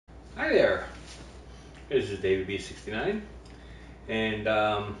there, this is David B69, and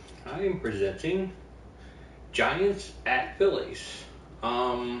I am presenting Giants at Phillies.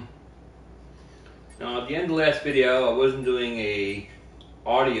 Now at the end of the last video, I wasn't doing a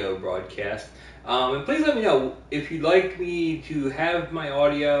audio broadcast, and please let me know if you'd like me to have my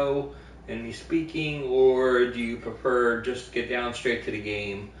audio and me speaking, or do you prefer just get down straight to the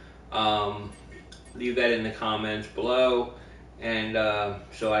game. Leave that in the comments below, and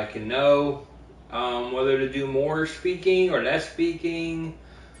so I can know whether to do more speaking or less speaking,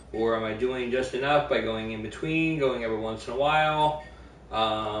 or am I doing just enough by going in between, going every once in a while.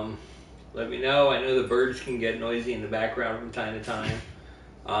 Let me know. I know the birds can get noisy in the background from time to time.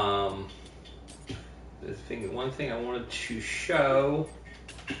 One thing I wanted to show,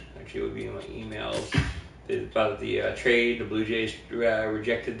 actually it would be in my emails, is about the trade. The Blue Jays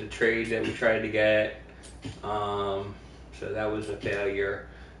rejected the trade that we tried to get, so that was a failure.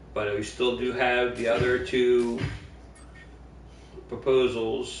 But we still do have the other two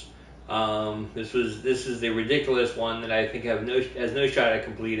proposals. This is the ridiculous one that I think has no shot at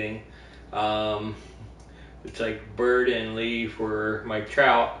completing. It's like Bird and Lee for Mike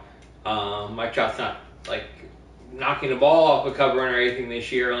Trout. Mike Trout's not like knocking the ball off a cover or anything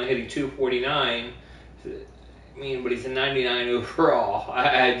this year, only hitting 249. I mean, but he's a 99 overall.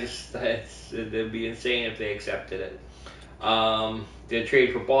 It'd be insane if they accepted it. The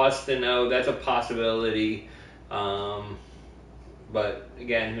trade for Boston, though, that's a possibility. But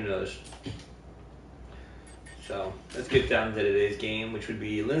again, who knows? So let's get down to today's game, which would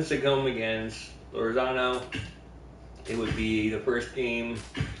be Lincecum against Lozano. It would be the first game.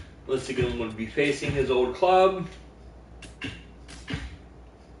 Lincecum would be facing his old club.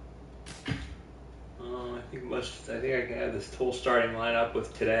 I think I can have this whole starting lineup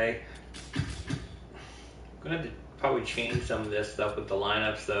with today. I'm gonna have to probably change some of this stuff with the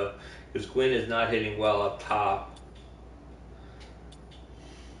lineups though, because Gwynn is not hitting well up top.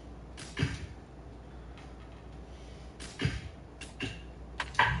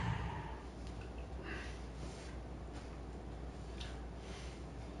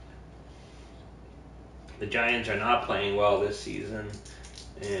 The Giants are not playing well this season,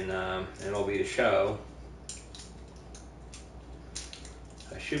 and it'll be a show.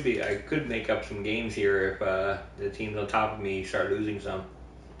 I could make up some games here if the teams on top of me start losing some.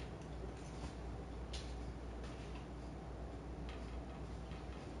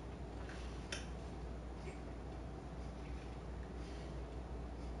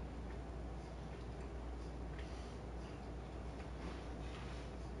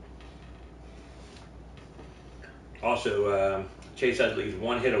 Also, Chase Utley's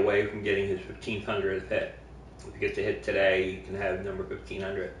one hit away from getting his 1,500th hit. If he gets a hit today, he can have number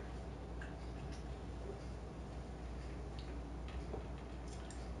 1,500.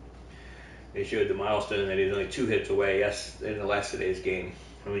 They showed the milestone that he was only 2 hits away in the last today's game.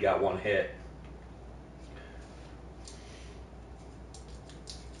 Only got 1 hit.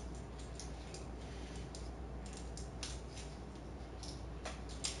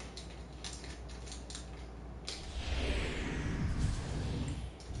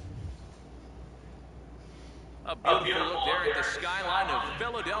 A beautiful look there at the skyline of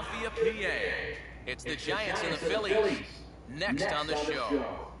Philadelphia, PA. It's the Giants and the Phillies next on the show.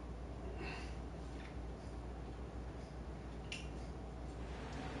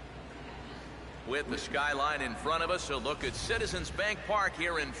 With the skyline in front of us, a look at Citizens Bank Park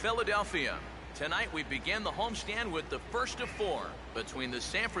here in Philadelphia. Tonight we begin the homestand with the first of 4 between the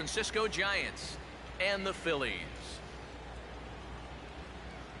San Francisco Giants and the Phillies.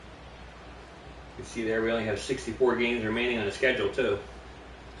 You can see there we only have 64 games remaining on the schedule too.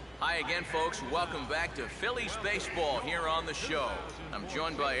 Hi again, folks. Welcome back to Phillies baseball here on the show. I'm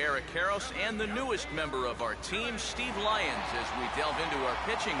joined by Eric Karros and the newest member of our team, Steve Lyons, as we delve into our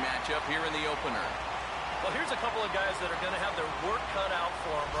pitching matchup here in the opener. Well, here's a couple of guys that are going to have their work cut out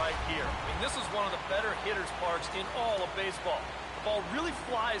for them right here. I mean, this is one of the better hitters' parks in all of baseball. The ball really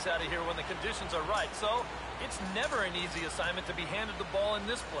flies out of here when the conditions are right, so it's never an easy assignment to be handed the ball in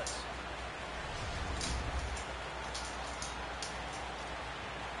this place.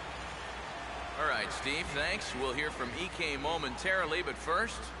 All right, Steve, thanks. We'll hear from EK momentarily, but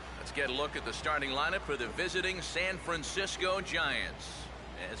first, let's get a look at the starting lineup for the visiting San Francisco Giants,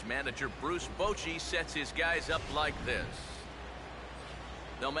 as manager Bruce Bochy sets his guys up like this.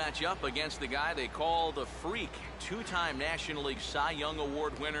 They'll match up against the guy they call the Freak, 2-time National League Cy Young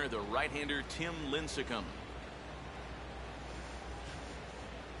Award winner, the right-hander Tim Lincecum.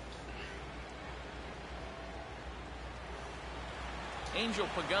 Angel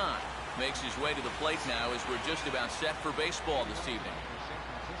Pagan makes his way to the plate now as we're just about set for baseball this evening.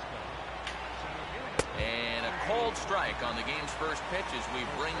 called strike on the game's first pitch as we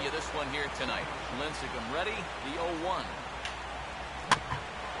bring you this one here tonight. Lincecum ready, the 0-1.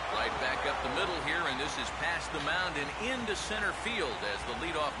 Right back up the middle here, and this is past the mound and into center field as the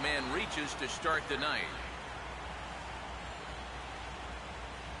leadoff man reaches to start the night.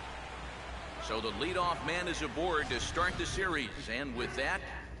 So the leadoff man is aboard to start the series, and with that,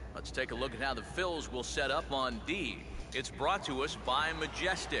 let's take a look at how the Phils will set up on D. It's brought to us by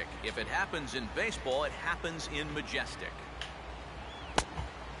Majestic. If it happens in baseball, it happens in Majestic.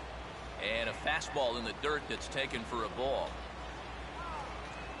 And a fastball in the dirt that's taken for a ball.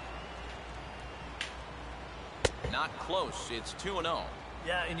 Not close. It's 2-0.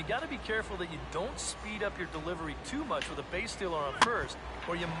 Yeah, and you got to be careful that you don't speed up your delivery too much with a base stealer on first,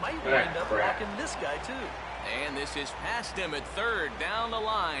 or you might wind up walking this guy too. And this is past him at third, down the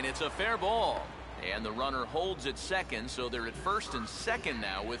line. It's a fair ball. And the runner holds at second, so they're at first and second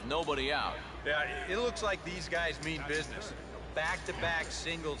now with nobody out. Yeah, it looks like these guys mean business. Back-to-back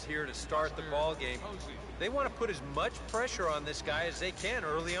singles here to start the ball game. They want to put as much pressure on this guy as they can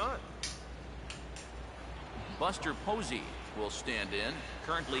early on. Buster Posey will stand in,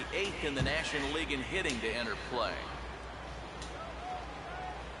 currently 8th in the National League in hitting to enter play.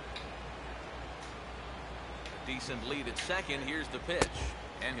 Decent lead at second. Here's the pitch.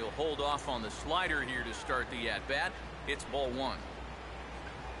 And he'll hold off on the slider here to start the at-bat. It's ball 1.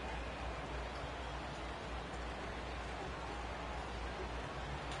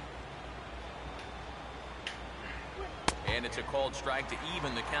 And it's a called strike to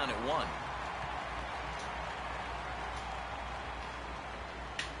even the count at 1.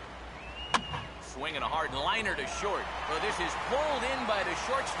 Swinging a hard liner to short. Well, this is pulled in by the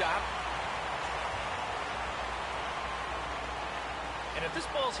shortstop. And if this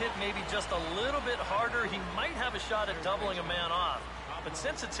ball's hit maybe just a little bit harder, he might have a shot at doubling a man off. But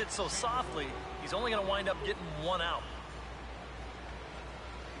since it's hit so softly, he's only going to wind up getting 1 out.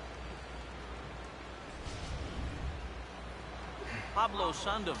 Pablo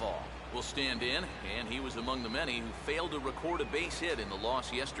Sandoval will stand in, and he was among the many who failed to record a base hit in the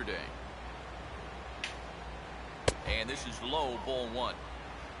loss yesterday. And this is low, ball 1.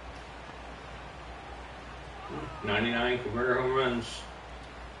 99 converter home runs.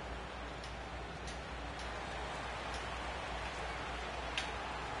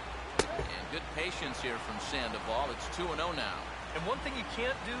 And good patience here from Sandoval. It's 2-0 now. And one thing you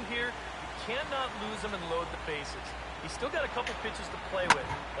can't do here, you cannot lose him and load the bases. He's still got a couple pitches to play with,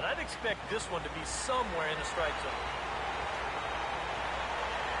 but I'd expect this one to be somewhere in the strike zone.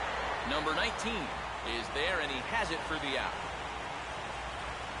 Number 19 is there, and he has it for the out.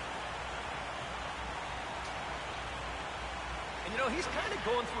 And you know, he's kind of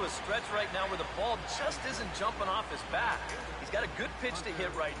going through a stretch right now where the ball just isn't jumping off his bat. He's got a good pitch to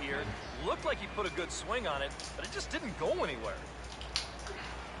hit right here. Looked like he put a good swing on it, but it just didn't go anywhere.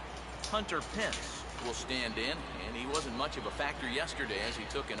 Hunter Pence will stand in, and he wasn't much of a factor yesterday as he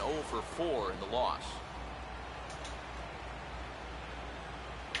took an 0 for 4 in the loss.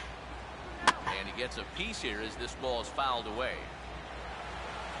 And he gets a piece here as this ball is fouled away.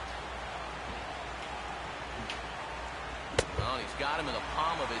 Well, he's got him in the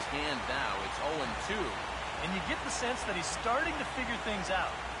palm of his hand now. It's 0-2. And you get the sense that he's starting to figure things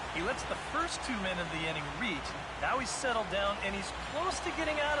out. He lets the first 2 men of the inning reach. Now he's settled down, and he's close to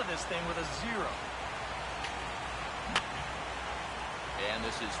getting out of this thing with a 0. And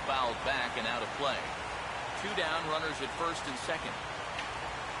this is fouled back and out of play. 2 down, runners at first and second.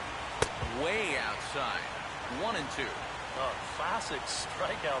 Way outside. 1-2. Oh, classic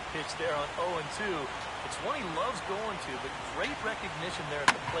strikeout pitch there on 0-2. It's one he loves going to, but great recognition there at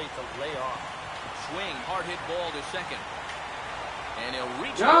the plate to lay off. Swing, hard hit ball to second. And he'll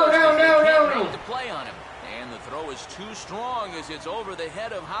reach No. the play on him. And the throw is too strong as it's over the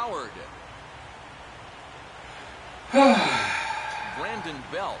head of Howard. Brandon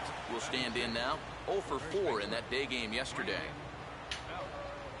Belt will stand in now. 0 for 4 in that day game yesterday.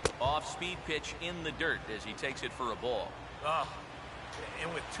 Off-speed pitch in the dirt as he takes it for a ball.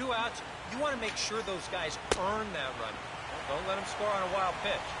 And with 2 outs, you want to make sure those guys earn that run. Don't let them score on a wild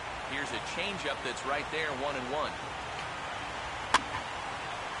pitch. Here's a changeup that's right there, 1-1.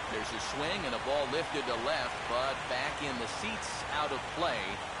 There's a swing and a ball lifted to left, but back in the seats, out of play.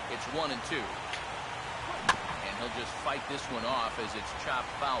 It's 1-2. And he'll just fight this one off as it's chopped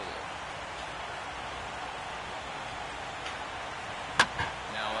foul.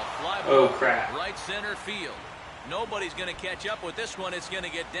 Now a fly ball, crap. right center field. Nobody's going to catch up with this one. It's going to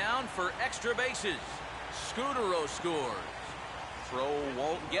get down for extra bases. Scudero scores. Throw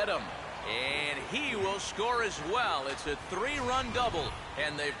won't get him. And he will score as well. It's a 3-run double,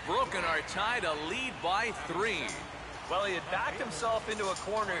 and they've broken our tie to lead by 3. Well, he had backed himself into a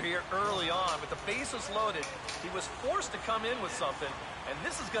corner here early on. With the bases loaded, he was forced to come in with something, and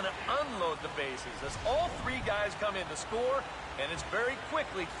this is going to unload the bases as all 3 guys come in to score, and it's very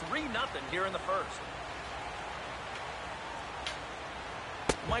quickly 3-0 here in the first.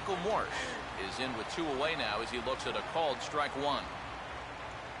 Michael Morse is in with 2 away now as he looks at a called strike 1.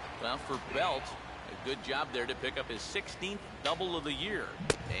 Well, for Belt, a good job there to pick up his 16th double of the year.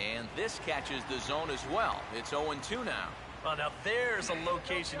 And this catches the zone as well. It's 0-2 now. Well, now there's a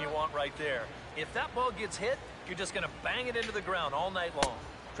location you want right there. If that ball gets hit, you're just going to bang it into the ground all night long.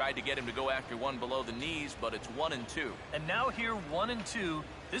 Tried to get him to go after one below the knees, but it's 1-2. And now here, 1-2.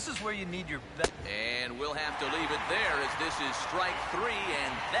 This is where you need your best. And we'll have to leave it there as this is strike 3,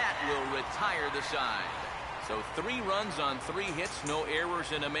 and that will retire the side. So 3 runs on 3 hits, no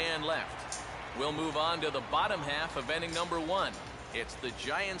errors, and a man left. We'll move on to the bottom half of inning number 1. It's the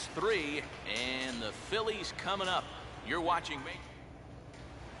Giants 3 and the Phillies coming up. You're watching me.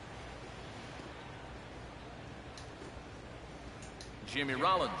 Jimmy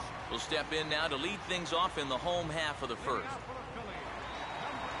Rollins will step in now to lead things off in the home half of the first.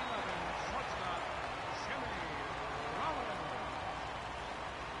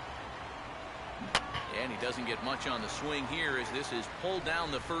 And he doesn't get much on the swing here as this is pulled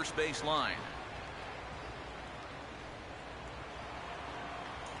down the first base line.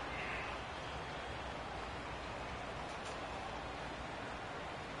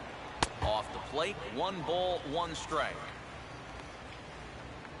 Off the plate, 1 ball, 1 strike.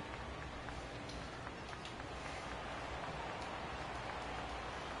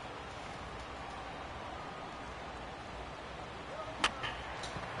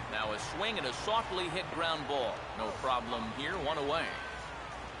 Now a swing and a softly hit ground ball. No problem here, 1 away.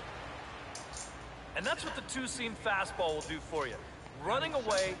 And that's what the 2-seam fastball will do for you. Running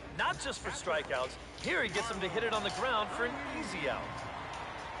away, not just for strikeouts. Here he gets him to hit it on the ground for an easy out.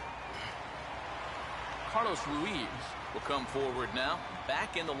 Carlos Ruiz will come forward now,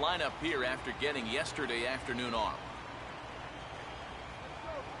 back in the lineup here after getting yesterday afternoon off.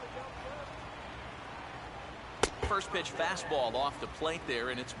 First pitch fastball off the plate there,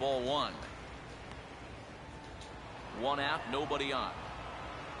 and it's ball 1. 1 out, nobody on.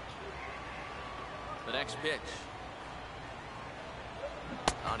 The next pitch.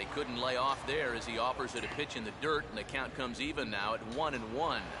 Oh, he couldn't lay off there as he offers it a pitch in the dirt, and the count comes even now at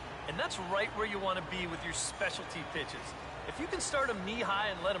 1-1. And that's right where you want to be with your specialty pitches. If you can start them knee-high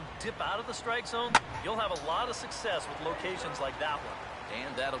and let them dip out of the strike zone, you'll have a lot of success with locations like that one.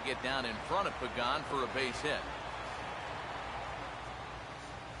 And that'll get down in front of Pagan for a base hit.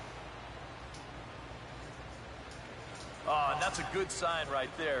 Oh, and that's a good sign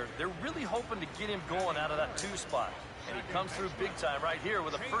right there. They're really hoping to get him going out of that 2 spot. And he comes through big time right here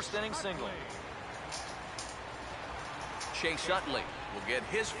with a first-inning single. Chase Utley will get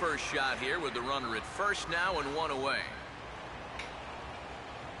his first shot here with the runner at first now and 1 away.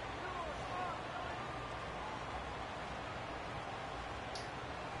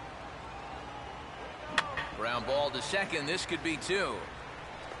 Ground ball to second. This could be 2.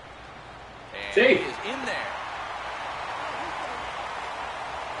 And he is in there.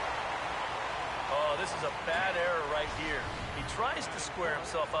 Oh, this is a bad error right here. He tries to square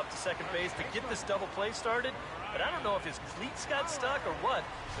himself up to second base to get this double play started, but I don't know if his cleats got stuck or what,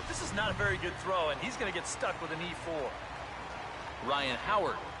 but this is not a very good throw, and he's going to get stuck with an E4. Ryan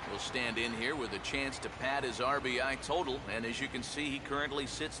Howard will stand in here with a chance to pad his RBI total, and as you can see, he currently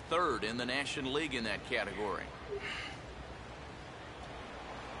sits 3rd in the National League in that category.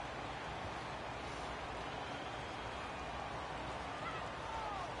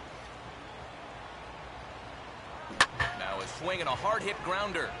 Now a swing and a hard hit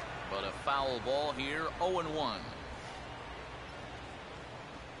grounder, but a foul ball here, 0-1.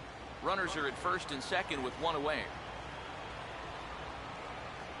 Runners are at first and second with 1 away.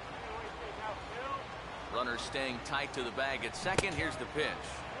 Runners staying tight to the bag at second. Here's the pitch.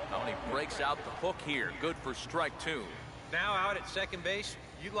 Oh, and he breaks out the hook here. Good for strike 2. Now out at second base,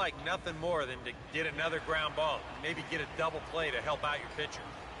 you'd like nothing more than to get another ground ball. Maybe get a double play to help out your pitcher.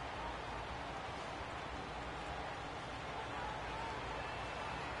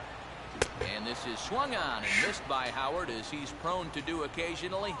 And this is swung on and missed by Howard, as he's prone to do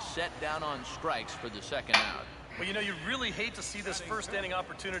occasionally. Set down on strikes for the second out. Well, you know, you really hate to see this first inning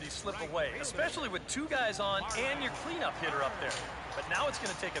opportunity slip away, especially with 2 guys on and your cleanup hitter up there. But now it's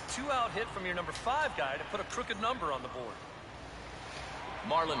going to take a 2-out hit from your number 5 guy to put a crooked number on the board.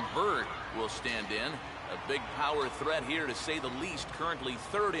 Marlon Byrd will stand in. A big power threat here, to say the least. Currently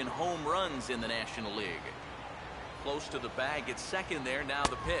third in home runs in the National League. Close to the bag, it's second there. Now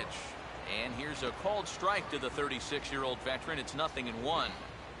the pitch. And here's a called strike to the 36-year-old veteran. It's 0-1.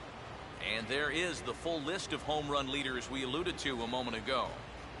 And there is the full list of home run leaders we alluded to a moment ago.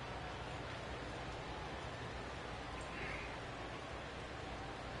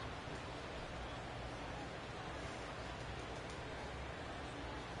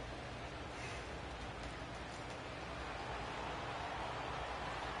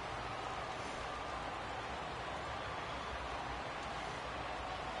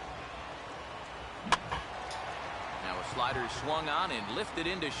 Slider swung on and lifted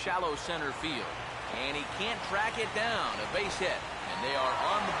into shallow center field. And he can't track it down. A base hit. And they are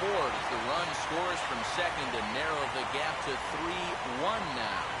on the board as the run scores from second to narrow the gap to 3-1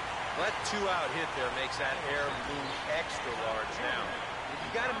 now. That two-out hit there makes that air loom extra large now. You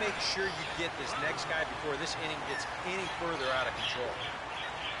got to make sure you get this next guy before this inning gets any further out of control.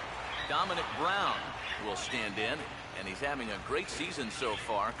 Dominic Brown will stand in, and he's having a great season so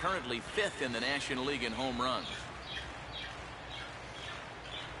far. Currently 5th in the National League in home runs.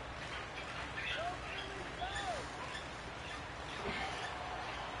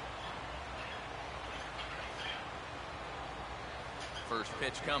 First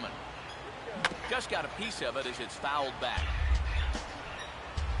pitch coming. Just got a piece of it as it's fouled back.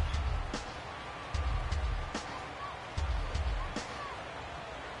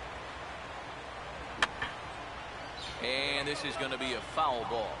 And this is going to be a foul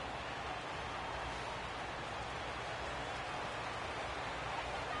ball.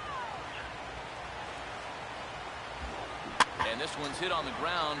 And this one's hit on the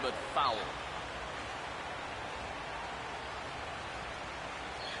ground, but foul.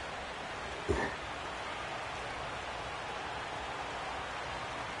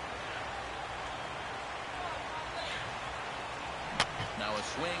 Now a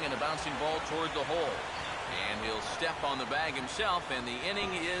swing and a bouncing ball toward the hole. And he'll step on the bag himself, and the inning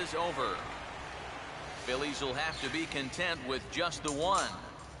is over. Phillies will have to be content with just the one.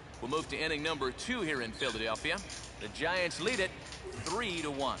 We'll move to inning number 2 here in Philadelphia. The Giants lead it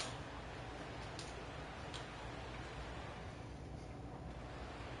 3-1.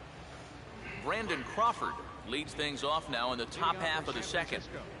 Brandon Crawford leads things off now in the top half of the second.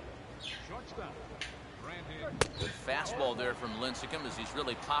 Good fastball there from Lincecum as he's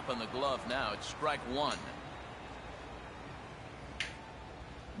really popping the glove now. It's strike 1.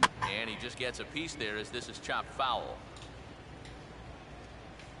 And he just gets a piece there as this is chopped foul.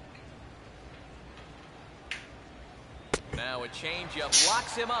 Now a changeup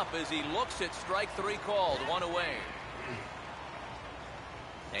locks him up as he looks at strike 3 called. 1 away.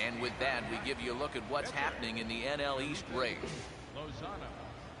 And with that, we give you a look at what's happening in the NL East race.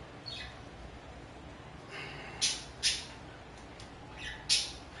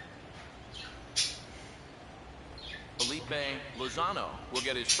 Felipe Lozano will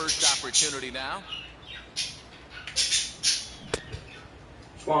get his first opportunity now.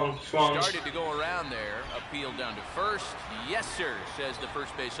 Swung. Started to go around there. Appeal down to first. Yes, sir, says the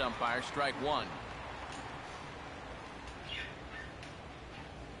first base umpire. Strike 1.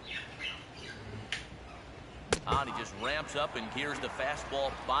 He just ramps up, and here's the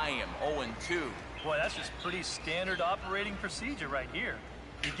fastball by him. 0-2. Boy, that's just pretty standard operating procedure right here.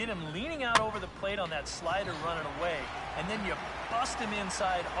 You get him leaning out over the plate on that slider running away, and then you bust him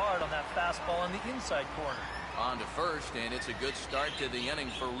inside hard on that fastball in the inside corner. On to first, and it's a good start to the inning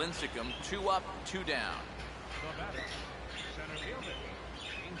for Lincecum. 2 up, 2 down.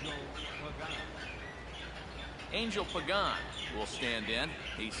 Angel Pagan will stand in.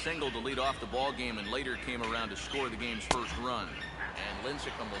 He singled to lead off the ball game and later came around to score the game's first run. And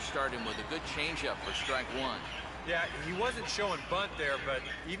Lincecum will start him with a good changeup for strike 1. Yeah, he wasn't showing bunt there, but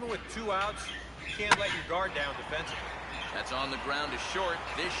even with 2 outs, you can't let your guard down defensively. That's on the ground to short.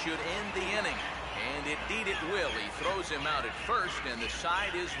 This should end the inning. And indeed it will. He throws him out at first, and the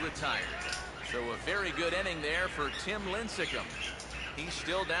side is retired. So a very good inning there for Tim Lincecum. He's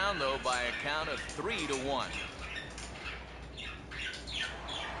still down, though, by a count of 3-1.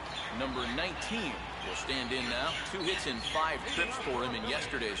 Number 19 will stand in now. 2 hits and 5 trips for him in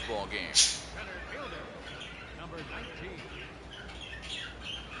yesterday's ball game.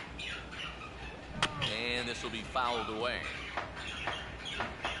 And this will be fouled away.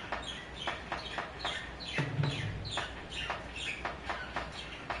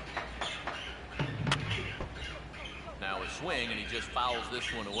 Now a swing, and he just fouls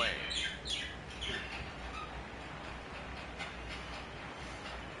this one away.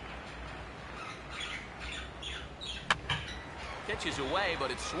 Pitch is away,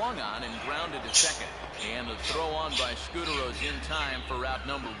 but it's swung on and grounded to second. And the throw on by Scudero's in time for route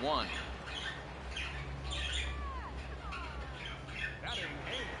number 1.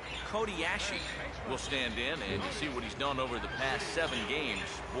 Cody Ashe will stand in, and you see what he's done over the past 7 games.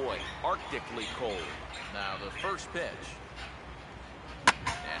 Boy, arctically cold. Now the first pitch.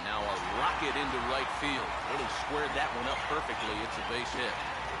 And now a rocket into right field. Really squared that one up perfectly. It's a base hit.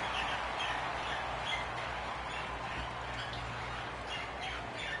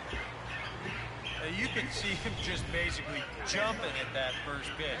 You can see him just basically jumping at that first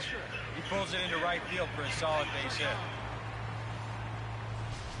pitch. He pulls it into right field for a solid base hit.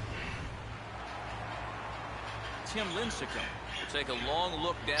 Tim Lincecum will take a long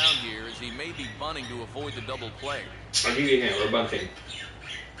look down here as he may be bunting to avoid the double play. I'll give you a hint. We're bunting.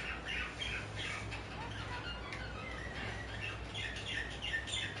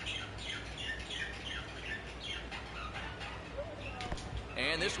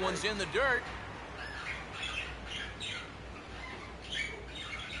 And this one's in the dirt.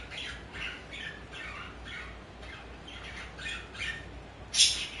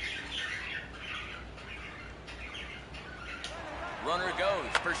 Runner goes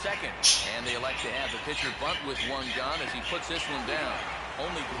for second, and they elect to have the pitcher bunt with one gone as he puts this one down.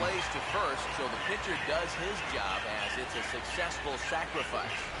 Only plays to first, so the pitcher does his job as it's a successful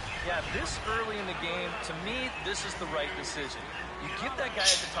sacrifice. Yeah, this early in the game, to me, this is the right decision. You give that guy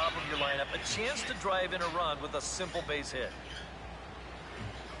at the top of your lineup a chance to drive in a run with a simple base hit.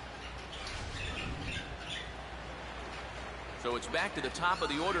 So it's back to the top of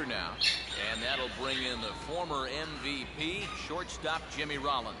the order now, and that'll bring in the former MVP, shortstop Jimmy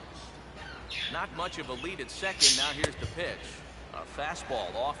Rollins. Not much of a lead at second. Now here's the pitch. A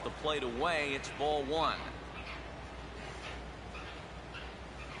fastball off the plate away. It's ball 1.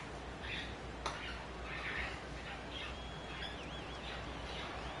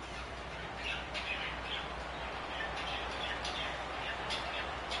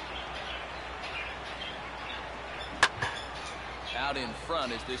 Out in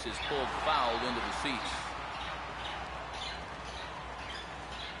front as this is pulled foul into the seats.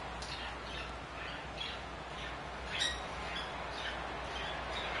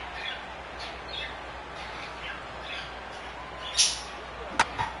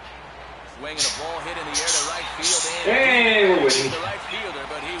 Swinging a ball hit in the air to right field. Hey, we're winning. The right fielder,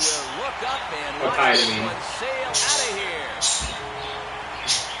 but he will look up and watch this one sail out of here.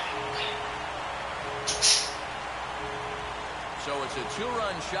 So it's a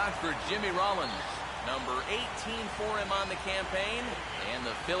 2-run shot for Jimmy Rollins. Number 18 for him on the campaign. And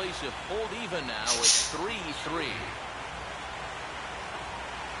the Phillies have pulled even now at 3-3.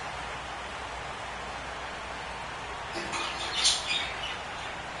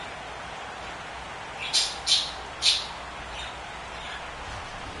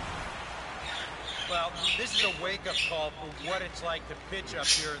 Well, this is a wake-up call for what it's like to pitch up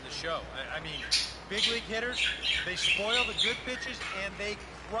here in the show. I mean, big league hitters, they spoil the good pitches and they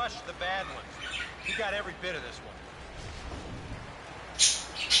crush the bad ones. He got every bit of this one.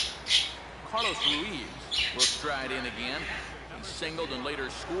 Carlos Ruiz will stride in again. He singled and later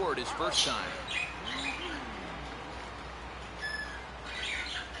scored his first time.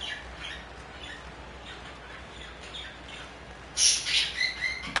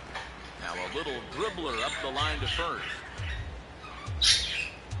 Now a little dribbler up the line to first.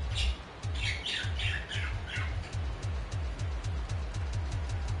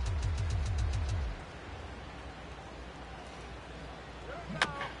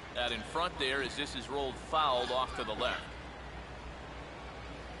 Out in front there as this is rolled fouled off to the left.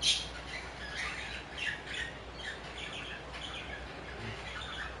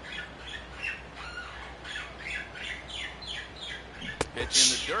 Pitch in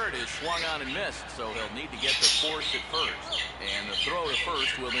the dirt is swung on and missed, so he'll need to get the force at first. And the throw to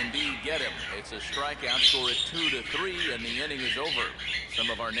first will indeed get him. It's a strikeout, score at 2-3, and the inning is over. Some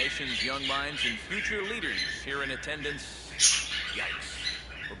of our nation's young minds and future leaders here in attendance. Yikes.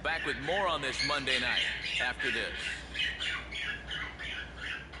 We're back with more on this Monday night after this.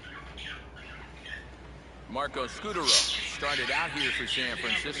 Marco Scudero started out here for San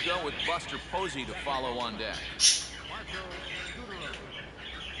Francisco with Buster Posey to follow on deck.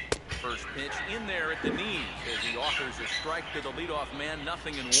 First pitch in there at the knees as he offers a strike to the leadoff man,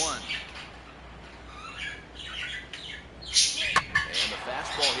 0-1. And the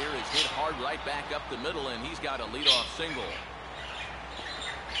fastball here is hit hard right back up the middle, and he's got a leadoff single.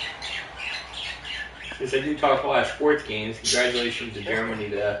 Since I do talk a lot of sports games, congratulations to Germany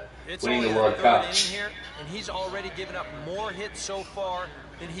to winning the World Cup. Here, and he's already given up more hits so far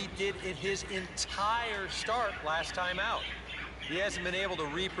than he did in his entire start last time out. He hasn't been able to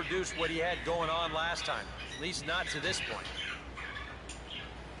reproduce what he had going on last time, at least not to this point.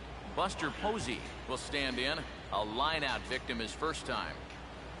 Buster Posey will stand in. A line-out victim his first time.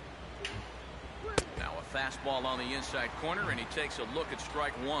 Now a fastball on the inside corner, and he takes a look at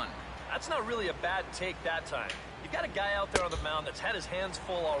strike one. That's not really a bad take that time. You've got a guy out there on the mound that's had his hands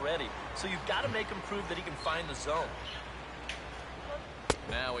full already, so you've got to make him prove that he can find the zone.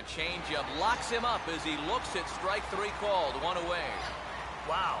 Now a changeup locks him up as he looks at strike three called. One away.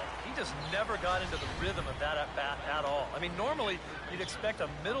 Wow, he just never got into the rhythm of that at bat at all. I mean, normally you'd expect a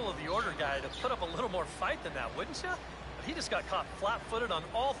middle-of-the-order guy to put up a little more fight than that, wouldn't you? But he just got caught flat-footed on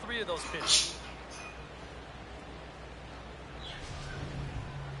all three of those pitches.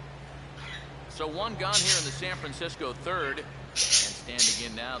 So one gone here in the San Francisco third. And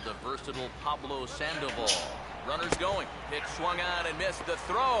standing in now, the versatile Pablo Sandoval. Runners going. Pitch swung on and missed. The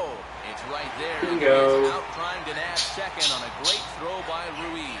throw. It's right there. Bingo. Out trying to nab second on a great throw by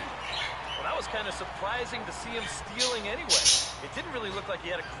Ruiz. Well, that was kind of surprising to see him stealing anyway. It didn't really look like he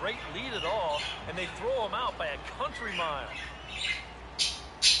had a great lead at all, and they throw him out by a country mile.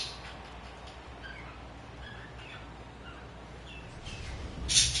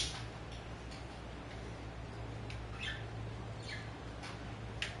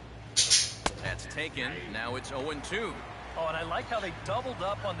 That's taken. Now it's 0-2. Oh, and I like how they doubled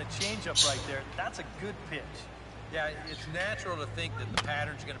up on the changeup right there. That's a good pitch. Yeah, it's natural to think that the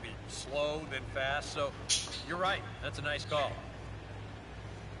pattern's going to be slow, then fast, so you're right. That's a nice call.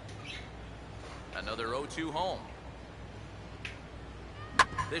 Another 0-2 home.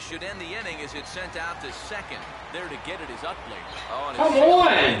 This should end the inning as it's sent out to second. There to get it is Utley. Oh, and Come it's on!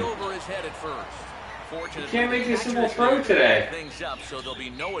 right over his head at first. Fortunately, You can't make the a simple catcher throw is today. things up, so there'll be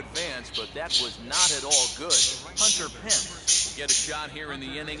no advance, but that was not at all good. Hunter Pence will get a shot here in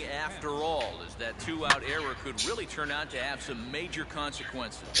the inning after all, as that two-out error could really turn out to have some major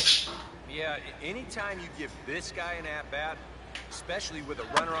consequences. Yeah, anytime you give this guy an at-bat, especially with a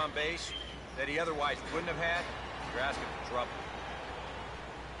runner on base that he otherwise wouldn't have had, you're asking for trouble.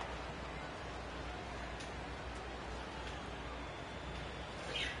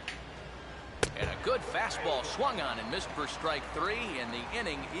 And a good fastball swung on and missed for strike three, and the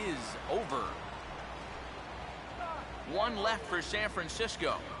inning is over. One left for San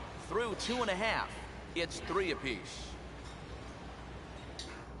Francisco. Through 2.5. It's 3 apiece.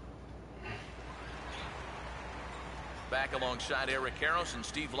 Back alongside Eric Karros and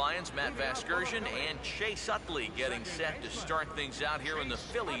Steve Lyons, Matt Vasgersian, and Chase Utley getting set to start things out here in the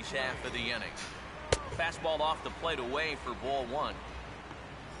Phillies half of the inning. Fastball off the plate away for ball one.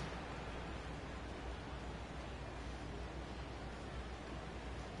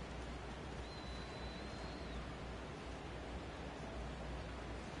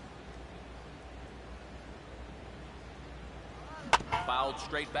 Fouled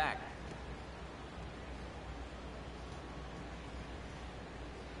straight back.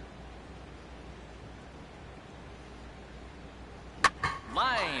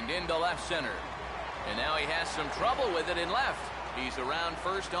 Lined into left center. And now he has some trouble with it in left. He's around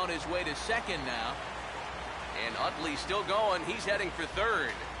first on his way to second now. And Utley still going. He's heading for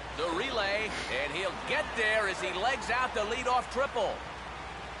third. The relay, and he'll get there as he legs out the leadoff triple.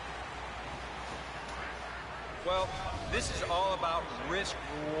 Well, this is all about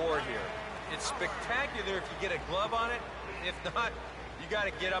risk-reward here. It's spectacular if you get a glove on it. If not, you got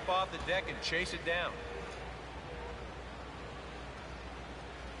to get up off the deck and chase it down.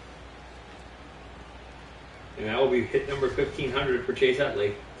 And that will be hit number 1,500 for Chase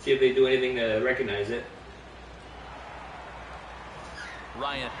Utley. See if they do anything to recognize it.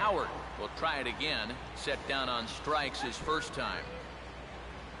 Ryan Howard will try it again. Set down on strikes his first time.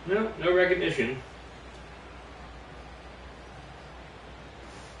 No recognition.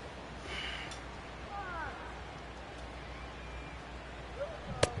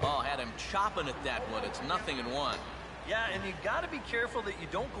 Oh, had him chopping at that one. It's 0-1. Yeah, and you got to be careful that you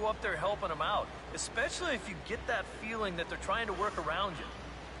don't go up there helping them out, especially if you get that feeling that they're trying to work around you.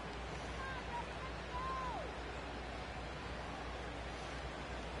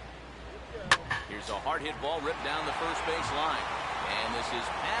 Here's a hard hit ball ripped down the first base line. And this is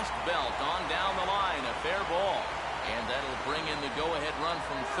past Belt on down the line. A fair ball. And that'll bring in the go-ahead run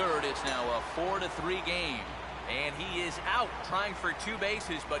from third. It's now a 4-3 game. And he is out trying for 2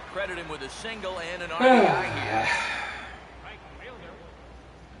 bases, but credit him with a single and an RBI here.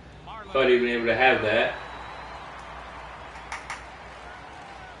 Thought he'd been able to have that.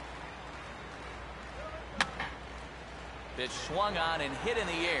 Pitch swung on and hit in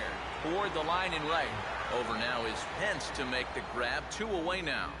the air. Toward the line and right. Over now is Pence to make the grab. 2 away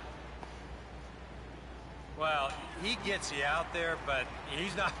now. Well, he gets you out there, but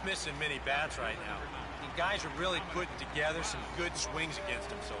he's not missing many bats right now. The guys are really putting together some good swings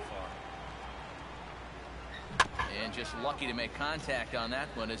against him so far. And just lucky to make contact on that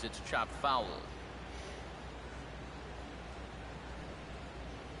one as it's chopped foul.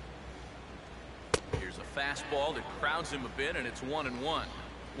 Here's a fastball that crowds him a bit, and it's 1-1.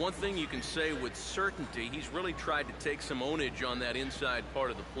 One thing you can say with certainty, he's really tried to take some ownage on that inside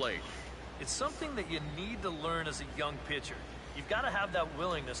part of the plate. It's something that you need to learn as a young pitcher. You've got to have that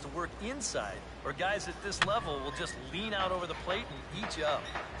willingness to work inside, or guys at this level will just lean out over the plate and eat you up.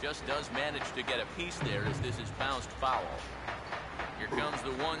 Just does manage to get a piece there as this is bounced foul. Here comes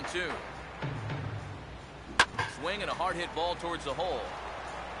the 1-2. Swing and a hard hit ball towards the hole.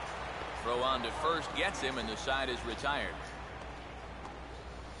 Throw on to first gets him, and the side is retired.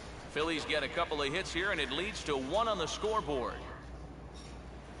 Phillies get a couple of hits here, and it leads to 1 on the scoreboard.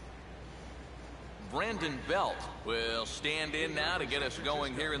 Brandon Belt will stand in now to get us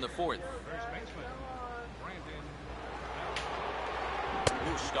going here in the 4th.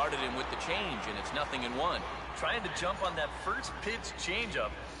 Who started him with the change, and it's 0-1. Trying to jump on that first pitch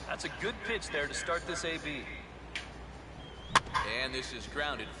changeup. That's a good pitch there to start this AB. And this is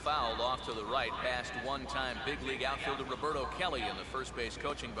grounded foul off to the right past one-time big league outfielder Roberto Kelly in the first base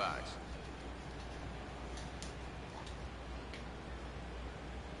coaching box.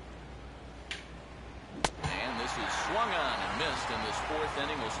 And this is swung on and missed, and this 4th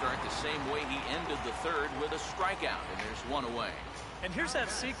inning will start the same way he ended the 3rd with a strikeout, and there's 1 away. And here's that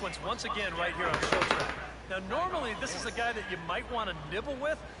sequence once again right here on Showtime. Now normally this is a guy that you might want to nibble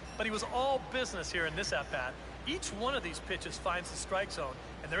with, but he was all business here in this at-bat. Each one of these pitches finds the strike zone,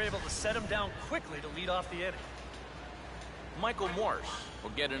 and they're able to set him down quickly to lead off the inning. Michael Morse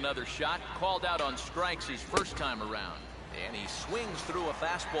will get another shot, called out on strikes his first time around. And he swings through a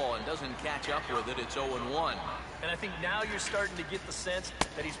fastball and doesn't catch up with it. It's 0-1. And I think now you're starting to get the sense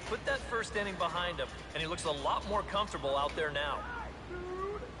that he's put that first inning behind him, and he looks a lot more comfortable out there now.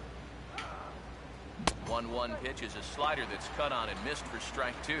 1-1 pitch is a slider that's cut on and missed for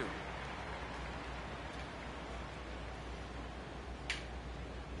strike 2.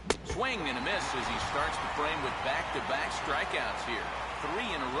 Swing and a miss as he starts the frame with back-to-back strikeouts here. 3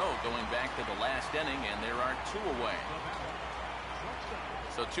 in a row going back to the last inning, and there are 2 away.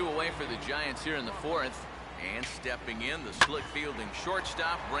 So 2 away for the Giants here in the 4th. And stepping in, the slick fielding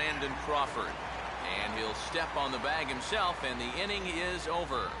shortstop, Brandon Crawford. And he'll step on the bag himself, and the inning is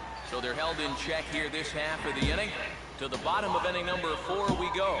over. So they're held in check here this half of the inning. To the bottom of inning number 4 we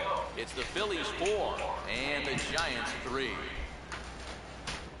go. It's the Phillies 4 and the Giants 3.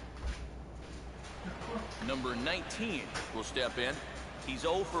 Number 19 will step in. He's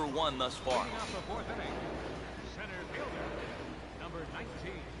 0 for 1 thus far. Center fielder, number 19.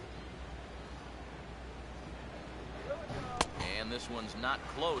 And this one's not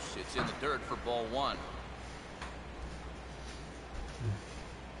close. It's in the dirt for ball 1.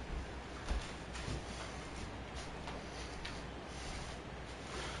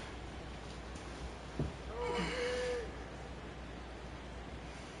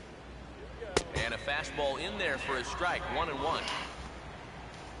 And a fastball in there for a strike. 1-1.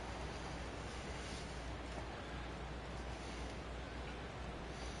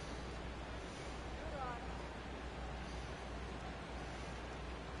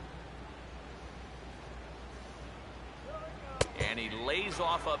 And he lays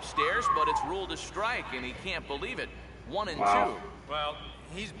off upstairs, but it's ruled a strike, and he can't believe it. 1-2. Wow. Well,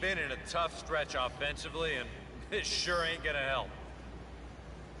 he's been in a tough stretch offensively, and this sure ain't gonna help.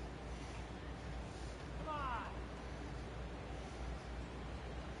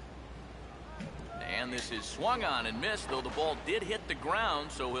 And this is swung on and missed, though the ball did hit the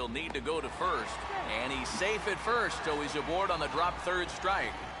ground, so he'll need to go to first. And he's safe at first, so he's aboard on the drop 3rd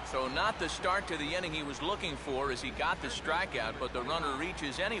strike. So not the start to the inning he was looking for as he got the strikeout, but the runner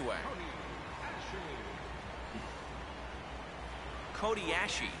reaches anyway. Cody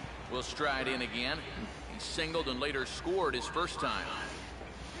Ashe will stride in again. He singled and later scored his first time.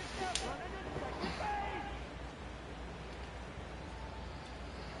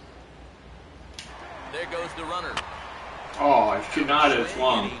 There goes the runner. Oh, I should not have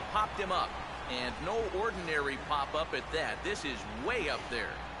swung. He popped him up. And no ordinary pop-up at that. This is way up there.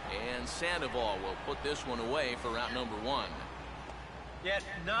 And Sandoval will put this one away for out number 1. Yet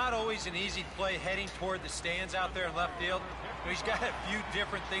not always an easy play heading toward the stands out there in left field. He's got a few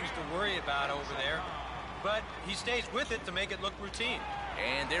different things to worry about over there, but he stays with it to make it look routine.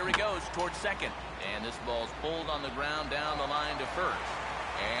 And there he goes towards second. And this ball's pulled on the ground down the line to first.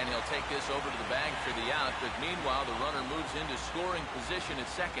 And he'll take this over to the bag for the out, but meanwhile the runner moves into scoring position at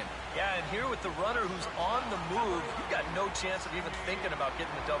second. Yeah, and here with the runner who's on the move, you've got no chance of even thinking about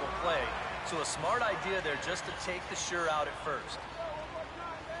getting a double play. So a smart idea there just to take the sure out at first.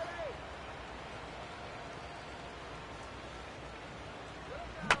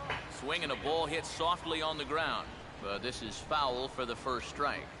 Swing and a ball hit softly on the ground, but this is foul for the first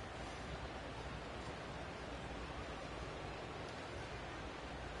strike.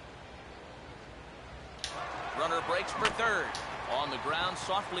 Runner breaks for third. On the ground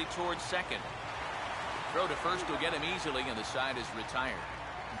softly towards second. Throw to first will get him easily, and the side is retired.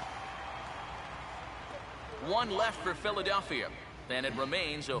 One left for Philadelphia, and it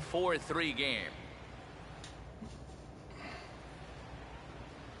remains a 4-3 game.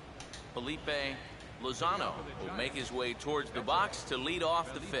 Felipe Lozano will make his way towards the box to lead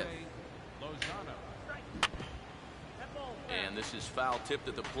off the fifth. And this is foul tipped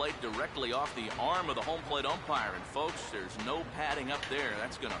at the plate directly off the arm of the home plate umpire. And folks, there's no padding up there.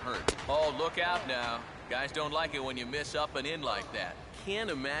 That's going to hurt. Oh, look out now. Guys don't like it when you miss up and in like that. Can't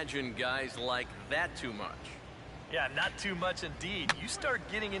imagine guys like that too much. Yeah, not too much indeed. You start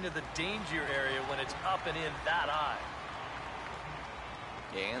getting into the danger area when it's up and in that high.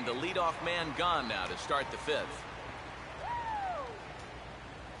 And the leadoff man gone now to start the fifth.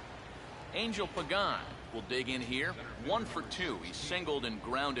 Angel Pagan will dig in here. 1 for 2. He's singled and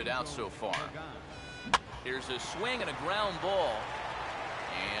grounded out so far. Here's a swing and a ground ball.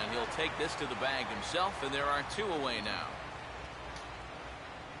 And he'll take this to the bag himself, and there are 2 away now.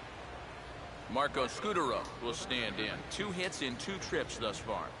 Marco Scutaro will stand in. 2 hits in 2 trips thus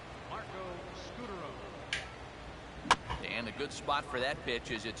far. And a good spot for that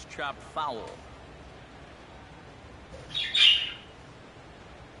pitch is it's chopped foul.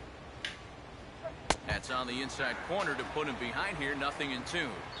 That's on the inside corner to put him behind here. 0-2.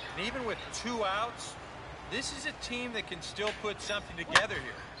 And even with 2 outs, this is a team that can still put something together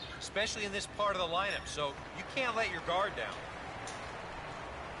here, especially in this part of the lineup. So you can't let your guard down.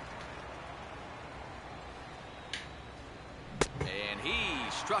 And he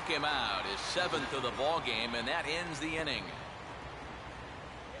struck him out, his 7th of the ball game, and that ends the inning.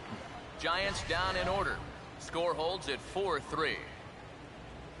 Giants down in order. Score holds at 4-3.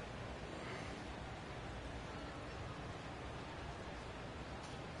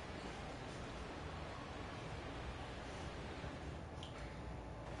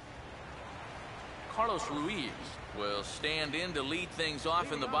 Carlos Ruiz will stand in to lead things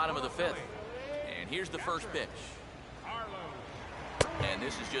off in the bottom of the 5th. And here's the first pitch. And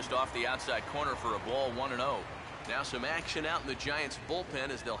this is just off the outside corner for a ball, 1-0. Now some action out in the Giants bullpen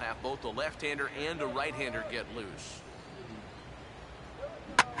as they'll have both a left-hander and a right-hander get loose.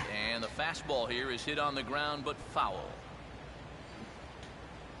 And the fastball here is hit on the ground but foul.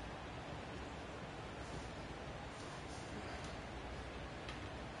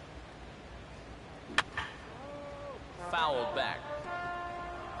 Fouled back.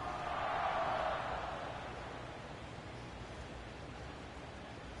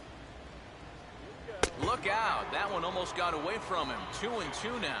 Look out. That one almost got away from him.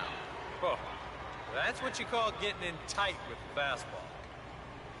 2-2 now. Oh, that's what you call getting in tight with the fastball.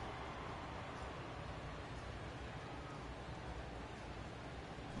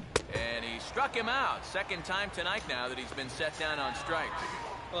 And he struck him out. Second time tonight now that he's been set down on strikes.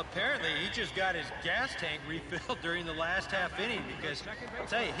 Well, apparently he just got his gas tank refilled during the last half inning, because I'll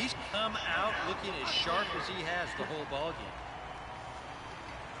tell you, he's come out looking as sharp as he has the whole ball game.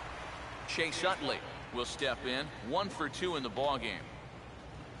 Chase Utley will step in. 1 for 2 in the ball game.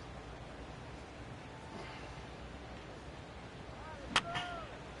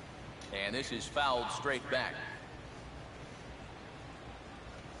 And this is fouled straight back.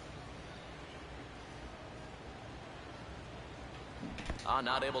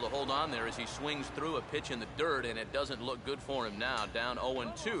 Not able to hold on there as he swings through a pitch in the dirt, and it doesn't look good for him now. Down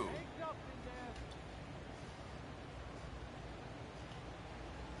 0-2.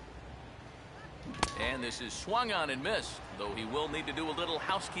 And this is swung on and missed, though he will need to do a little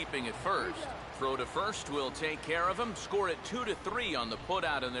housekeeping at first. Throw to first will take care of him. Score at 2-3 on the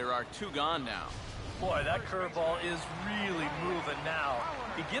putout, and there are 2 gone now. Boy, that curveball is really moving now.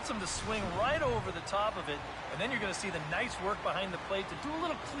 He gets him to swing right over the top of it, and then you're going to see the nice work behind the plate to do a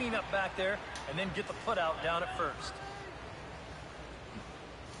little cleanup back there and then get the putout down at first.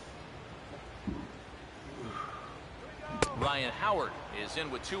 Ryan Howard is in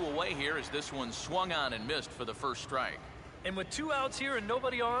with 2 away here as this one swung on and missed for the first strike. And with 2 outs here and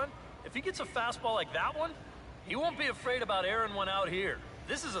nobody on, if he gets a fastball like that one, he won't be afraid about airing one out here.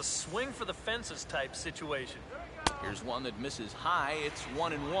 This is a swing for the fences type situation. Here's one that misses high. It's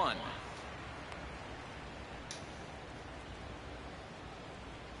 1-1.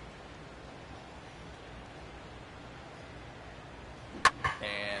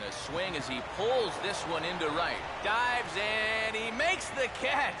 And a swing as he pulls this one into right. Dives and he makes the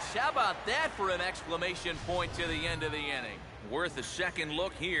catch. How about that for an exclamation point to the end of the inning? Worth a second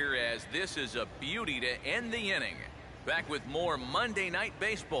look here, as this is a beauty to end the inning. Back with more Monday Night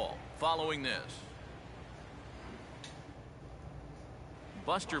Baseball following this.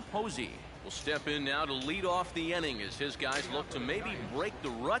 Buster Posey will step in now to lead off the inning as his guys look to maybe break the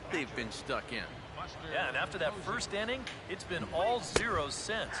rut they've been stuck in. Yeah, and after that first inning, it's been all zeros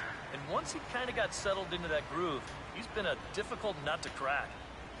since. And once he kind of got settled into that groove, he's been a difficult nut to crack.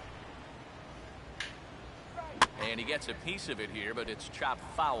 And he gets a piece of it here, but it's chopped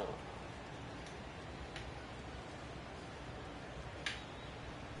foul.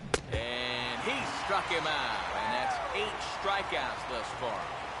 And he struck him out, and that's 8 strikeouts thus far.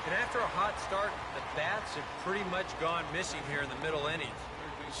 And after a hot start, the bats have pretty much gone missing here in the middle innings.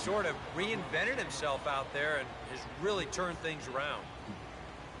 He sort of reinvented himself out there and has really turned things around.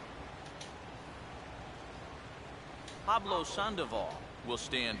 Pablo Sandoval will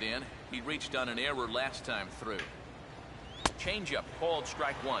stand in. He reached on an error last time through. Changeup called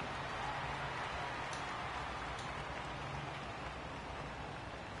strike 1.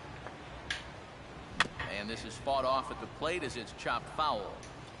 And this is fought off at the plate as it's chopped foul.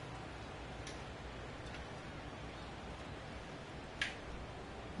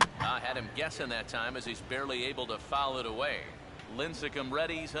 I had him guessing that time as he's barely able to foul it away. Lincecum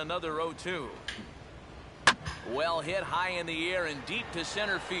readies another 0-2. Well hit high in the air and deep to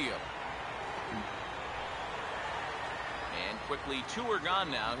center field. And quickly 2 are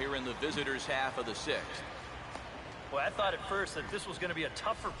gone now here in the visitors' half of the 6th. Well, I thought at first that this was going to be a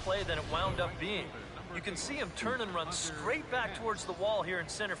tougher play than it wound up being. You can see him turn and run straight back towards the wall here in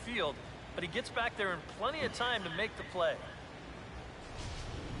center field, but he gets back there in plenty of time to make the play.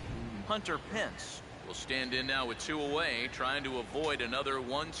 Hunter Pence will stand in now with 2 away, trying to avoid another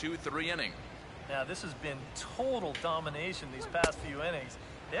 1-2-3 inning. Now, this has been total domination these past few innings.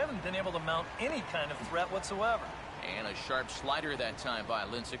 They haven't been able to mount any kind of threat whatsoever. And a sharp slider that time by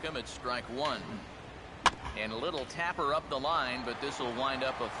Lincecum at strike 1. And a little tapper up the line, but this will wind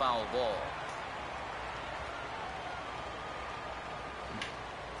up a foul ball.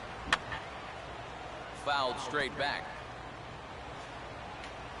 Fouled straight back.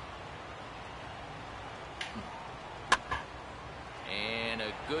 And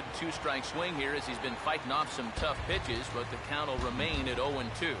a good 2-strike swing here as he's been fighting off some tough pitches, but the count will remain at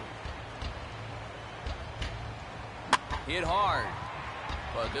 0-2. Hit hard,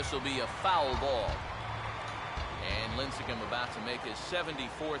 but this will be a foul ball. And Lincecum about to make his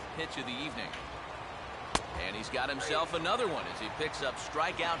 74th pitch of the evening. And he's got himself another one as he picks up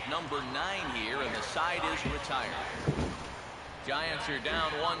strikeout number 9 here, and the side is retired. Giants are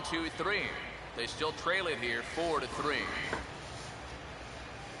down 1-2-3. They still trail it here 4-3.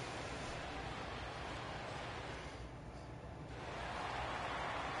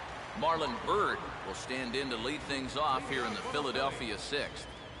 Marlon Byrd will stand in to lead things off here in the Philadelphia 6th.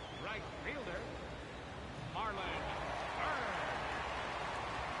 Right fielder, Marlon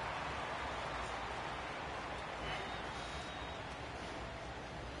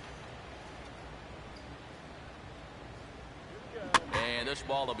Byrd. And this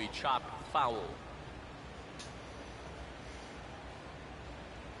ball will be chopped foul.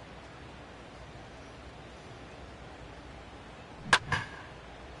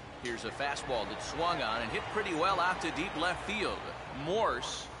 Here's a fastball that swung on and hit pretty well out to deep left field.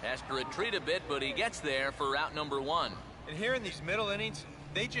 Morse has to retreat a bit, but he gets there for out number 1. And here in these middle innings,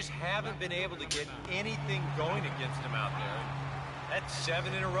 they just haven't been able to get anything going against him out there. That's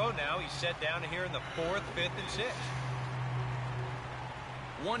 7 in a row now. He's set down here in the 4th, 5th, and 6th.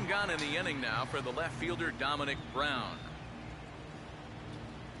 1 gone in the inning now for the left fielder Dominic Brown.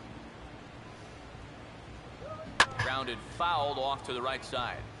 Grounded fouled off to the right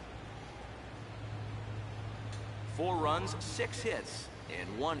side. 4 runs, 6 hits,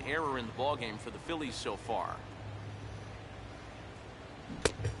 and 1 error in the ballgame for the Phillies so far.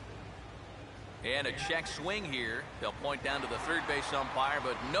 And a check swing here. They'll point down to the third base umpire,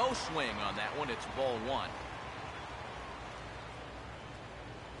 but no swing on that one. It's ball 1.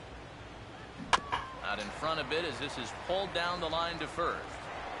 Out in front a bit as this is pulled down the line to first.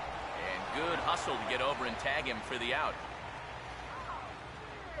 And good hustle to get over and tag him for the out.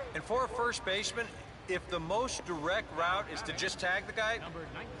 And for a first baseman, if the most direct route is to just tag the guy,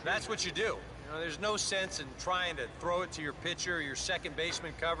 that's what you do. You know, there's no sense in trying to throw it to your pitcher or your second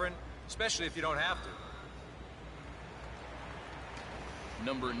baseman covering, especially if you don't have to.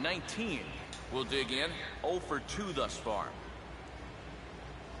 Number 19 will dig in. 0 for 2 thus far.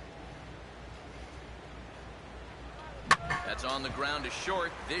 That's on the ground to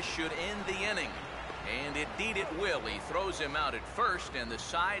short. This should end the inning. And indeed it will. He throws him out at first, and the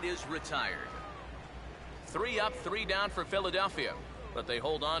side is retired. 3 up, 3 down for Philadelphia, but they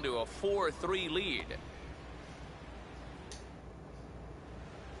hold on to a 4-3 lead.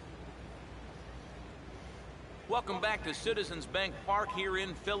 Welcome back to Citizens Bank Park here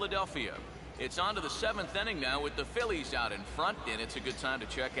in Philadelphia. It's on to the 7th inning now with the Phillies out in front, and it's a good time to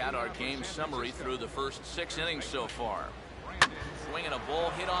check out our game summary through the first 6 innings so far. Swinging a ball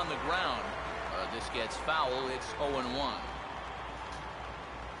hit on the ground. This gets foul. It's 0-1.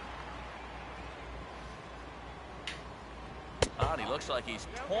 He looks like he's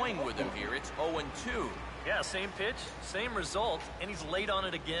toying with him here. It's 0-2. Yeah, same pitch, same result, and he's late on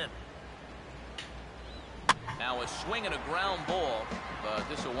it again. Now a swing and a ground ball, but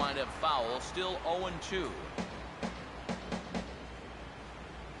this will wind up foul. Still 0-2.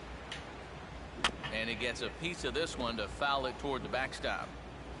 And he gets a piece of this one to foul it toward the backstop.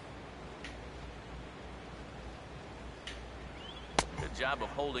 Good job of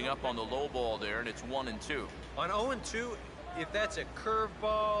holding up on the low ball there, and it's 1-2. On 0-2, if that's a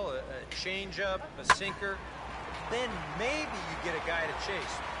curveball, a changeup, a sinker, then maybe you get a guy to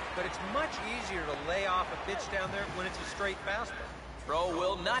chase. But it's much easier to lay off a pitch down there when it's a straight fastball. Throw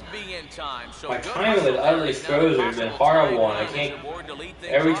will not be in time. So my timing with Utley's throws has been horrible, and I can't.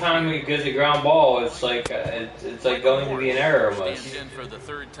 Every time he gets a ground ball, it's like going to be an error almost. Stands in for the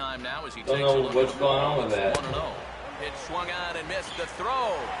 3rd time now as he Don't takes a know look what's at going on with that. 1-0. Pitch swung out and missed the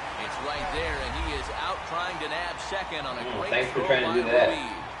throw. It's right there, and he is out trying to nab second on a great thanks for throw trying to do by that.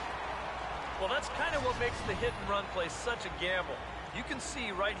 Ruiz. Well, that's kind of what makes the hit and run play such a gamble. You can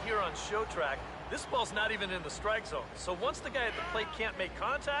see right here on show track, this ball's not even in the strike zone. So once the guy at the plate can't make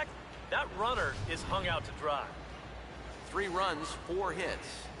contact, that runner is hung out to dry. 3 runs, 4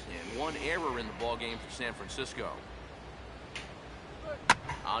 hits, and 1 error in the ball game for San Francisco.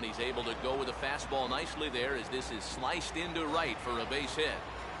 And he's able to go with a fastball nicely there as this is sliced into right for a base hit.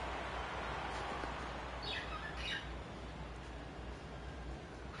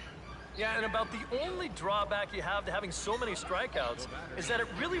 Yeah, and about the only drawback you have to having so many strikeouts is that it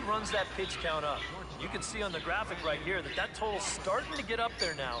really runs that pitch count up. You can see on the graphic right here that that total's starting to get up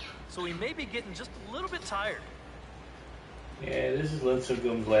there now, so he may be getting just a little bit tired. Yeah, this is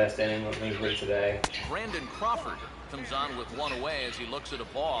Lincecum's last inning for today. Brandon Crawford comes on with 1 away as he looks at a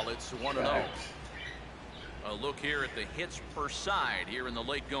ball. It's 1-0. A look here at the hits per side here in the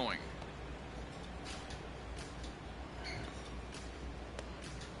late going.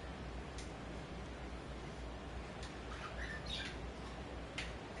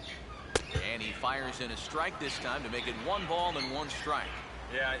 And he fires in a strike this time to make it 1 ball and 1 strike.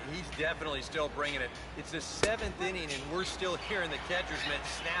 Yeah, he's definitely still bringing it. It's the 7th inning, and we're still hearing the catcher's mitt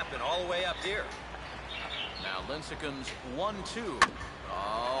snapping all the way up here. Now Lincecum's 1-2.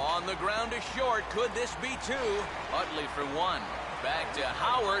 Oh, on the ground to short. Could this be 2? Utley for 1. Back to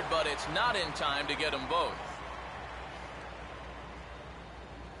Howard, but it's not in time to get them both.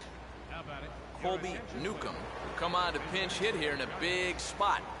 How about it? Colby Newcomb will come on to pinch hit here in a big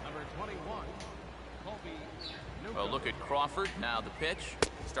spot. Number 21, Colby A look at Crawford. Now the pitch.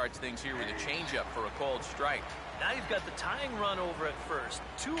 Starts things here with a changeup for a called strike. Now you've got the tying run over at first,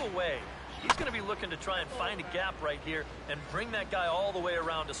 2 away. He's going to be looking to try and find a gap right here and bring that guy all the way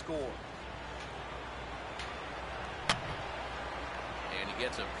around to score. And he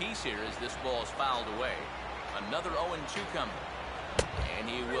gets a piece here as this ball is fouled away. Another 0-2 coming. And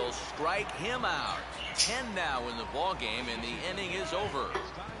he will strike him out. 10 now in the ball game, and the inning is over.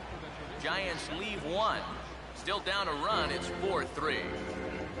 Giants leave 1. Still down a run. It's 4-3.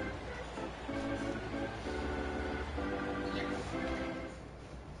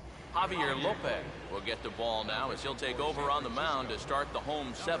 Javier Lopez will get the ball now as he'll take over on the mound to start the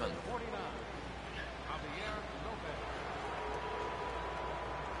home 7th.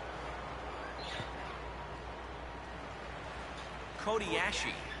 Cody Ashe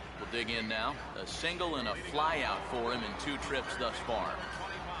will dig in now. A single and a fly out for him in 2 trips thus far.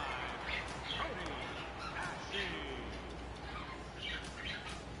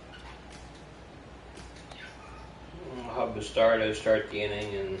 I'll have Bastardo start the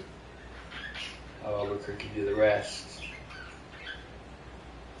inning, and Albuquerque do the rest.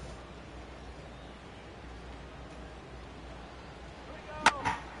 And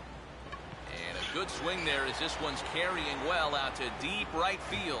a good swing there as this one's carrying well out to deep right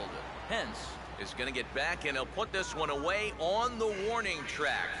field. Pence is going to get back, and he'll put this one away on the warning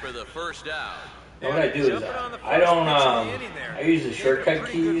track for the first out. what I do is I don't I use the shortcut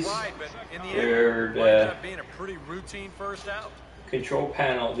keys. They're the being a pretty routine first out. Control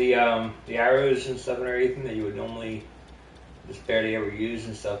panel, the arrows and stuff and everything that you would normally just barely ever use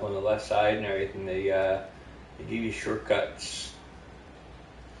and stuff on the left side and everything. They give you shortcuts.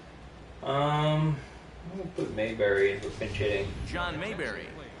 I'm gonna put Mayberry in for pinch hitting. John Mayberry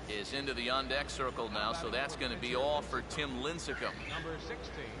is into the on-deck circle now, so that's going to be all for Tim Lincecum. Number 16,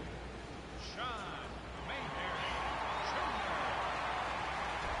 Sean Mayberry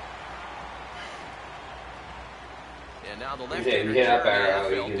Jr. And now the You left-hander hit up Jeremy arrow,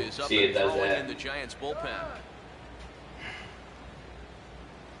 you Affeldt can is up see and it does throwing that. in the Giants bullpen.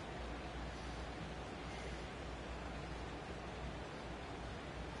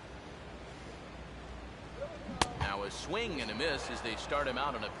 Now a swing and a miss as they start him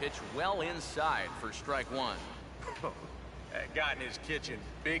out on a pitch well inside for strike one. That got in his kitchen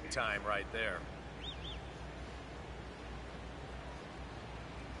big time right there.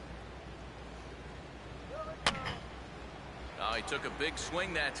 Oh, he took a big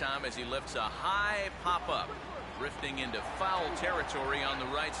swing that time as he lifts a high pop-up, drifting into foul territory on the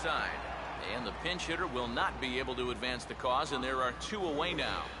right side. And the pinch hitter will not be able to advance the cause, and there are 2 away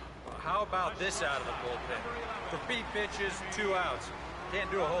now. How about this out of the bullpen? 3 pitches, 2 outs. Can't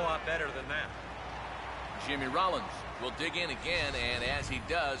do a whole lot better than that. Jimmy Rollins will dig in again, and as he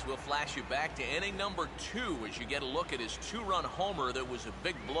does, we'll flash you back to inning number 2 as you get a look at his 2-run homer that was a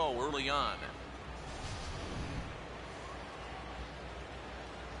big blow early on.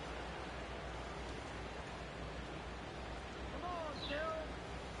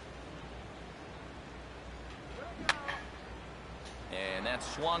 And that's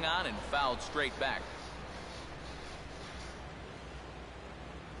swung on and fouled straight back.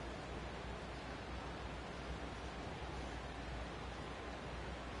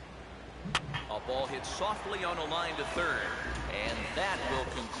 A ball hit softly on a line to third. And that will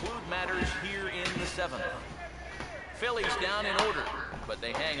conclude matters here in the 7th. Phillies down in order, but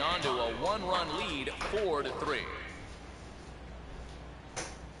they hang on to a 1-run lead, 4-3.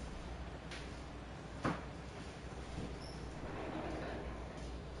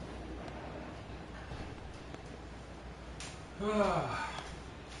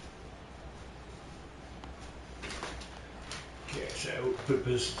 Okay, so put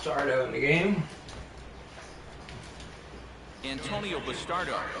Bastardo in the game. Antonio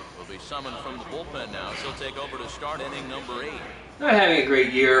Bastardo will be summoned from the bullpen now, so he'll take over to start inning number 8. Not having a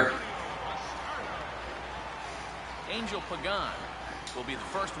great year. Angel Pagan will be the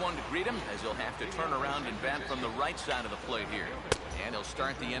first one to greet him, as he'll have to turn around and bat from the right side of the plate here. And he'll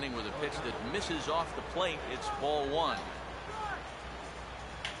start the inning with a pitch that misses off the plate. It's ball 1.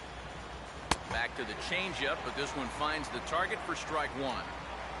 Back to the changeup, but this one finds the target for strike 1.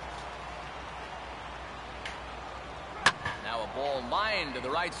 Now a ball lined to the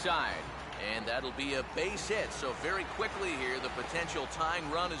right side, and that'll be a base hit. So very quickly here, the potential tying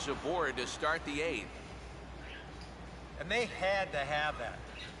run is aboard to start the 8th. And they had to have that.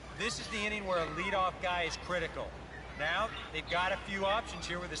 This is the inning where a leadoff guy is critical. Now they've got a few options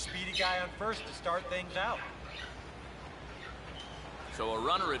here with a speedy guy on first to start things out. So a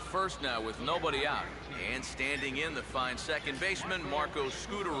runner at first now with nobody out. And standing in, the fine second baseman, Marco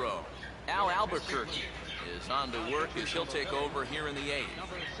Scudero. Al Albuquerque is on to work as he'll take over here in the 8th.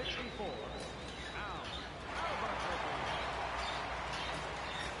 Number 64, Al Albuquerque.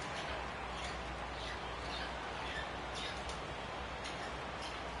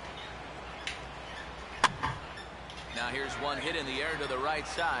 Now here's one hit in the air to the right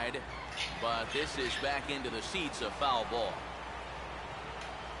side, but this is back into the seats, a foul ball.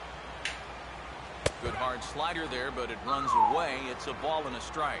 Good hard slider there, but it runs away. It's a ball and a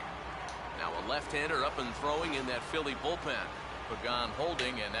strike. Now a left-hander up and throwing in that Philly bullpen. Pagan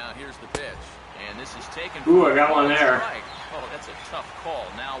holding, and now here's the pitch. And this is taken. Ooh, I got one there. Strike. Oh, that's a tough call.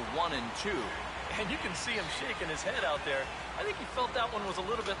 Now 1-2. And you can see him shaking his head out there. I think he felt that one was a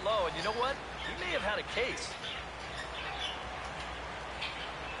little bit low, and you know what? He may have had a case.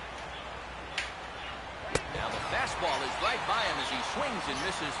 Now the fastball is right by him as he swings and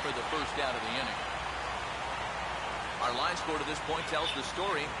misses for the first out of the inning. Our line score to this point tells the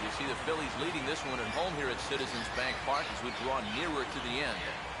story. You see the Phillies leading this one at home here at Citizens Bank Park as we draw nearer to the end.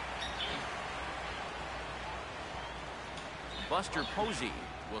 Buster Posey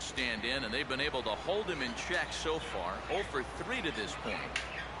will stand in, and they've been able to hold him in check so far. 0 for 3 to this point.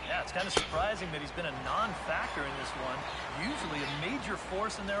 Yeah, it's kind of surprising that he's been a non-factor in this one. Usually a major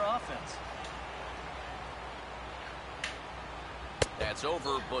force in their offense. That's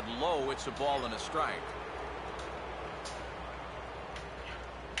over, but low. It's a ball and a strike.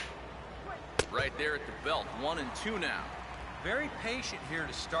 Right there at the belt. 1-2 now. Very patient here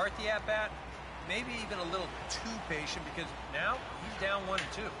to start the at-bat. Maybe even a little too patient because now he's down 1-2.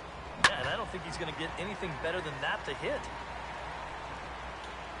 Yeah, and I don't think he's going to get anything better than that to hit.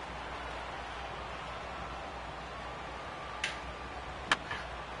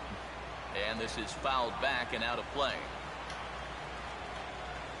 And this is fouled back and out of play.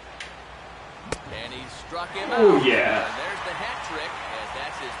 And he struck him out. Oh, yeah. And there's the hat trick, as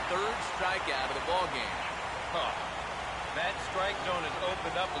that's his third strikeout of the ball game. Huh. That strike zone has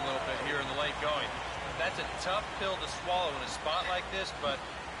opened up a little bit here in the late going. That's a tough pill to swallow in a spot like this, but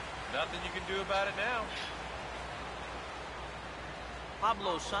nothing you can do about it now.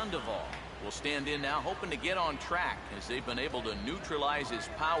 Pablo Sandoval will stand in now, hoping to get on track, as they've been able to neutralize his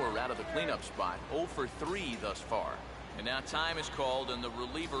power out of the cleanup spot. 0 for 3 thus far. And now time is called, and the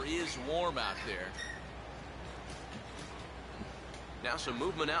reliever is warm out there. Now some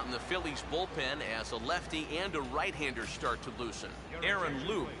movement out in the Phillies bullpen as a lefty and a right-hander start to loosen. Aaron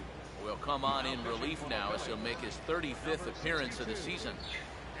Luke will come on in relief now as he'll make his 35th appearance of the season.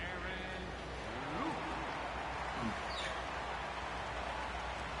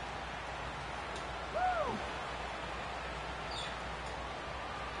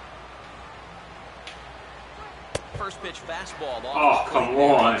 First pitch fastball off. Oh, come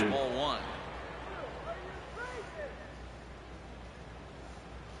on. Ball 1.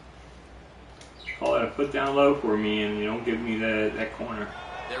 Call it a put down low for me, and you don't give me that corner.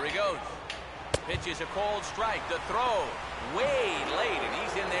 There he goes. Pitches a cold strike. The throw way late, and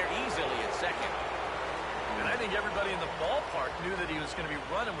he's in there easily at second. And I think everybody in the ballpark knew that he was going to be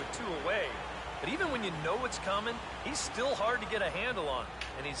running with 2 away. But even when you know it's coming, he's still hard to get a handle on.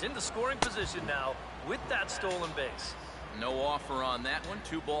 And he's in the scoring position now with that stolen base. No offer on that one.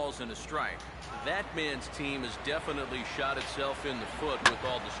 2 balls and a strike. That man's team has definitely shot itself in the foot with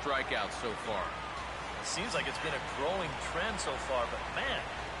all the strikeouts so far. It seems like it's been a growing trend so far, but man,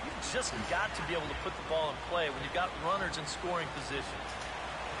 you've just got to be able to put the ball in play when you've got runners in scoring positions.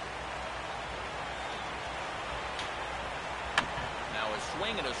 Now a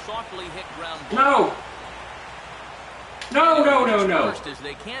swing and a softly hit ground ball. No. First, as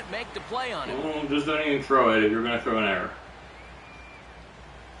they can't make the play on it. Oh, just don't even throw it if you're going to throw an error.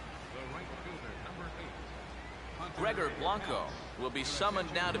 The right fielder, number 8. Gregor Blanco will be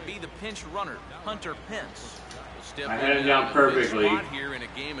summoned now to be the pinch runner. Hunter Pence will step I in had it down now perfectly. spot here in a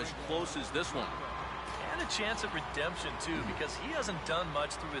game as close as this one. And a chance at redemption, too, because he hasn't done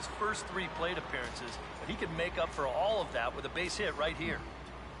much through his first 3 plate appearances. But he could make up for all of that with a base hit right here.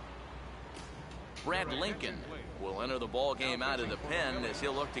 Brad Lincoln will enter the ball game out of the pen as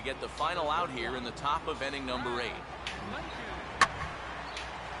he'll look to get the final out here in the top of inning number 8.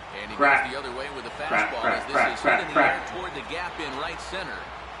 And he goes the other way with a fastball as this is hit in the air toward the gap in right center.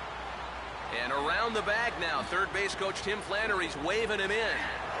 And around the bag now, third base coach Tim Flannery's waving him in.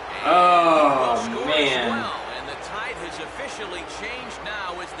 And Oh, he will score man. as well. And the tide has officially changed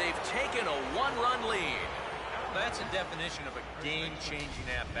now as they've taken a 1-run lead. That's a definition of a game-changing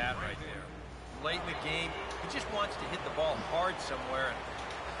at-bat right there. Late in the game, he just wants to hit the ball hard somewhere, and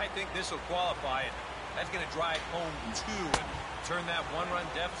I think this will qualify, and that's going to drive home 2 and turn that 1-run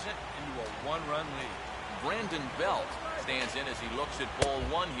deficit into a 1-run lead. Brandon Belt stands in as he looks at ball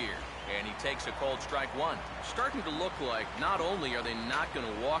 1 here, and he takes a cold strike 1. Starting to look like not only are they not going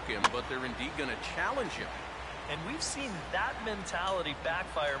to walk him, but they're indeed going to challenge him. And we've seen that mentality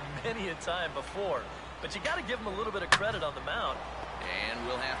backfire many a time before. But you got to give him a little bit of credit on the mound. And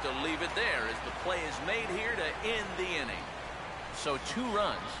we'll have to leave it there as the play is made here to end the inning. So 2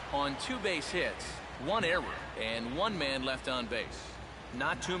 runs on 2 base hits, 1 error, and 1 man left on base.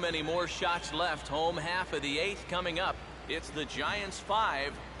 Not too many more shots left. Home half of the 8th coming up. It's the Giants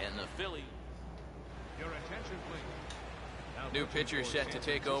 5 and the Phillies. Your attention, please. Now New pitcher set to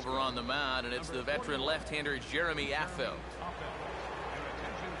take over on the mound, and it's the veteran left-hander Jeremy Affeldt. Your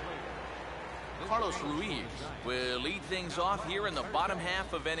attention, please. Carlos Ruiz will lead things off here in the bottom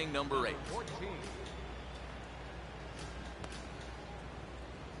half of inning number 8. 14.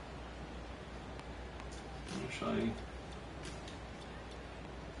 Shiny.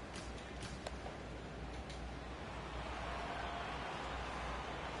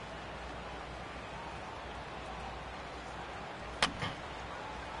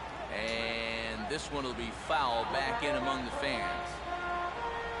 And this one will be fouled back in among the fans.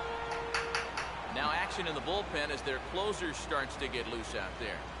 Now action in the bullpen as their closer starts to get loose out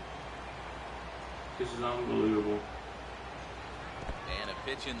there. This is unbelievable. And a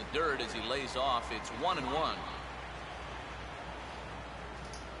pitch in the dirt as he lays off. It's 1-1.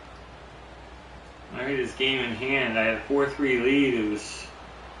 I had this game in hand. I had a 4-3 lead. It was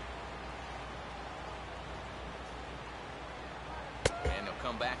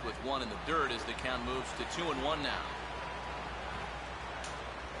dirt as the count moves to 2-1 now.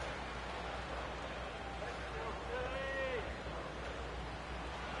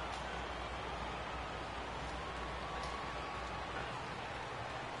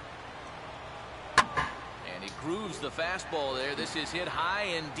 And he grooves the fastball there. This is hit high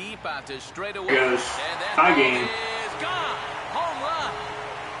and deep out to straightaway. Goes. And that Tie ball game. is gone. Home run.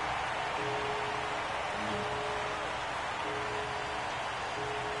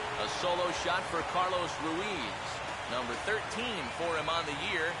 A solo shot for Carlos Ruiz. Number 13 for him on the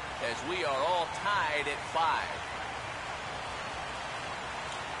year, as we are all tied at 5.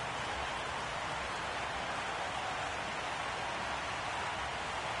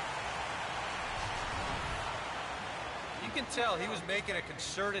 You can tell he was making a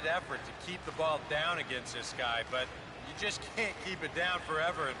concerted effort to keep the ball down against this guy, but you just can't keep it down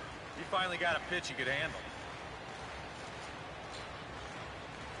forever, and he finally got a pitch he could handle.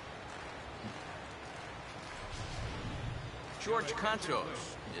 George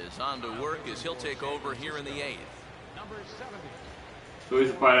Contos is on to work as he'll take over here in the 8th. Number 70. So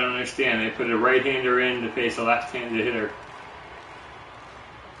here's the part I don't understand. They put a right-hander in to face a left-handed hitter.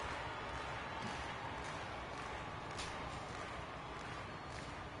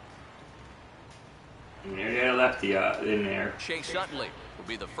 And they got a lefty in there. Chase Utley will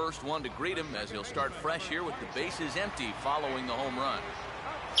be the first one to greet him as he'll start fresh here with the bases empty following the home run.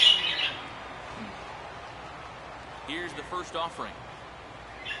 Here's the first offering.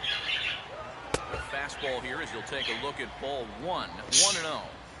 A fastball here as he'll take a look at ball 1, 1-0.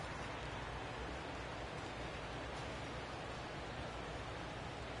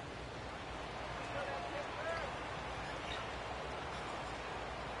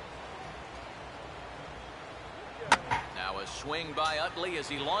 Now a swing by Utley as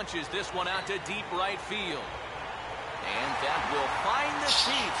he launches this one out to deep right field. And that will find the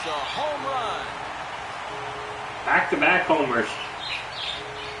seats, a home run. Back-to-back homers.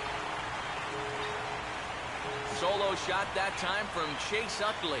 Solo shot that time from Chase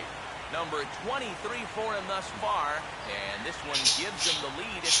Utley. Number 23 for him thus far. And this one gives him the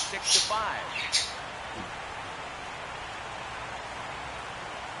lead at 6-5.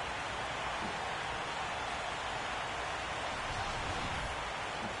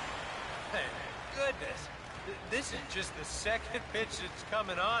 Hey, goodness. This is just the second pitch that's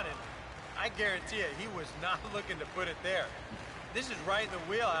coming on, and I guarantee you he was not looking to put it there. This is right in the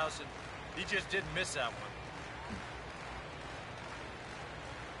wheelhouse, and he just didn't miss that one.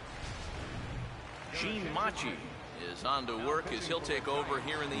 Gene Machi is on to work as he'll take over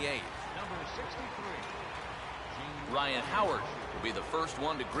here in the 8th. Number 63. Ryan Howard will be the first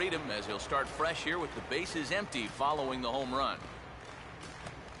one to greet him as he'll start fresh here with the bases empty following the home run.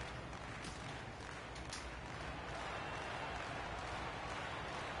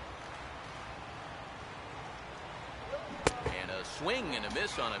 And a swing and a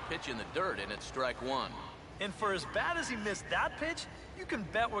miss on a pitch in the dirt, and it's strike 1. And for as bad as he missed that pitch, you can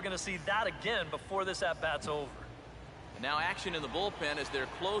bet we're going to see that again before this at-bat's over. And now action in the bullpen as their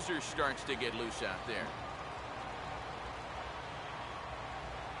closer starts to get loose out there.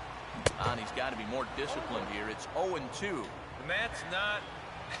 And he's got to be more disciplined here. It's 0-2. And that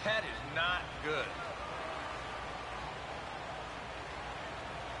is not good.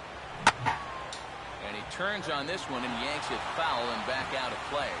 And he turns on this one and yanks it foul and back out of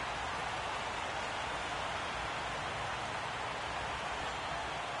play.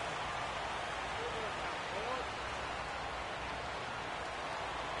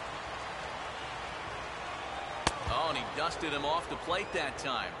 Oh, and he dusted him off the plate that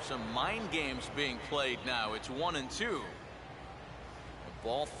time. Some mind games being played now. It's 1-2. A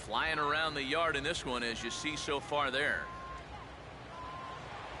ball flying around the yard in this one, as you see so far there.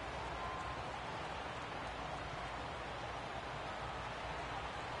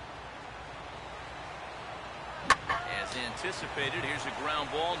 As anticipated, here's a ground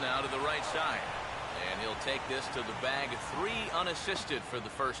ball now to the right side. And he'll take this to the bag, 3 unassisted for the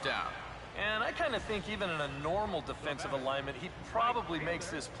first out. And I kind of think even in a normal defensive alignment, he probably makes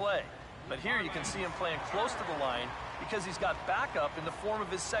this play. But here you can see him playing close to the line because he's got backup in the form of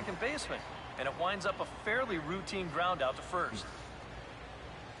his second baseman. And it winds up a fairly routine ground out to first.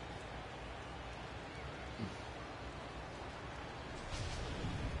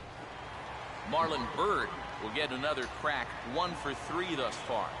 Marlon Byrd will get another crack, 1 for 3 thus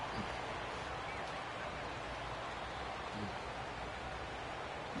far.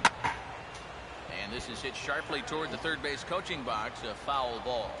 And this is hit sharply toward the third base coaching box, a foul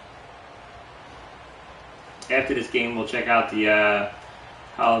ball. After this game, we'll check out the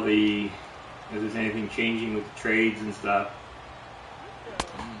if there's anything changing with the trades and stuff.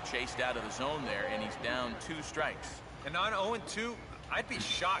 chased out of the zone there, and he's down 2 strikes. And on 0-2, I'd be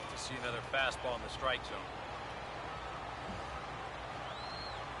shocked to see another fastball in the strike zone.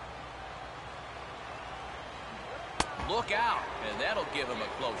 Look out, and that'll give him a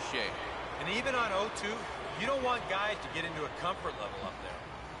close shave. And even on 0-2, you don't want guys to get into a comfort level up there.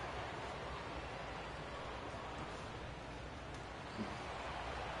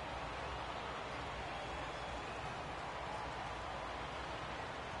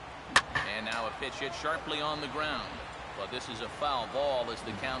 And now a pitch hit sharply on the ground. But this is a foul ball as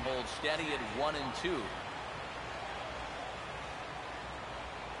the count holds steady at 1-2.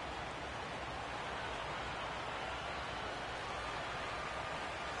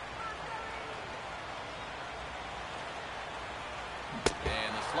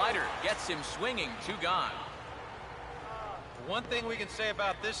 And the slider gets him swinging, 2 gone. The one thing we can say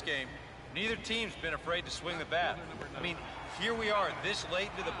about this game, neither team's been afraid to swing the bat. I mean, here we are this late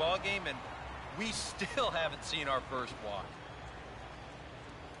into the ball game, and we still haven't seen our first walk.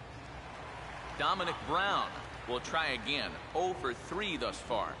 Dominic Brown will try again. 0 for 3 thus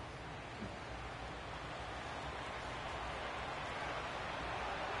far.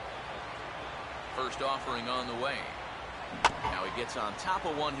 First offering on the way. Now he gets on top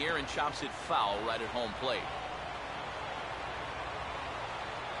of one here and chops it foul right at home plate.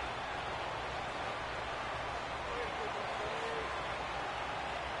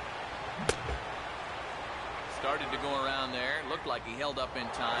 Started to go around there. Looked like he held up in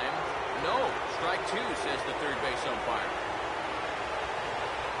time. No. Strike 2, says the third base umpire.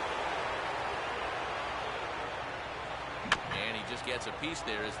 And he just gets a piece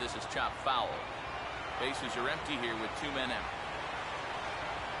there as this is chopped foul. Bases are empty here with 2 men out.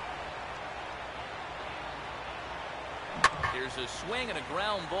 Here's a swing and a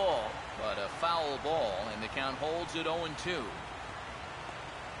ground ball, but a foul ball, and the count holds at 0-2.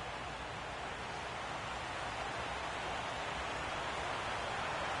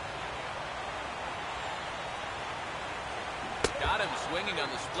 Got him swinging on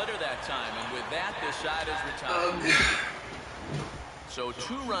the splitter that time, and with that, this side is retired. So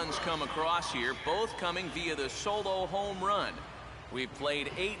 2 runs come across here, both coming via the solo home run. We've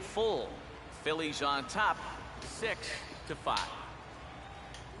played 8 full. Phillies on top, 6-5.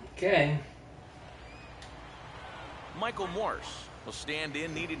 Okay. Michael Morse will stand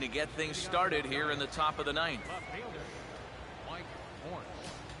in, needing to get things started here in the top of the 9th.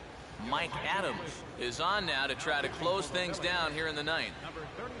 Mike Adams is on now to try to close things down here in the 9th. Number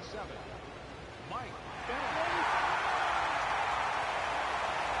 37, Mike.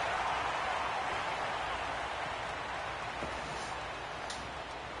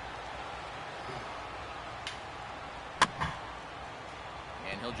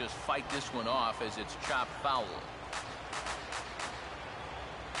 And he'll just fight this one off as it's chopped foul.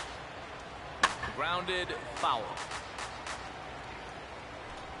 Grounded foul.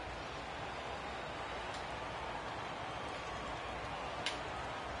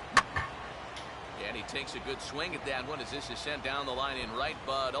 And he takes a good swing at that one as this is sent down the line in right,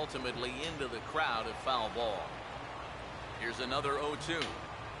 but ultimately into the crowd, a foul ball. Here's another 0-2.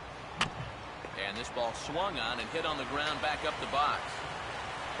 And this ball swung on and hit on the ground back up the box.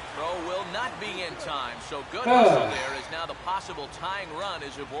 Throw will not be in time, so good hustle there as now the possible tying run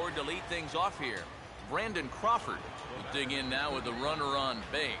is aboard to lead things off here. Brandon Crawford will dig in now with the runner on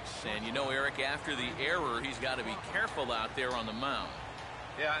base. And you know, Eric, after the error, he's got to be careful out there on the mound.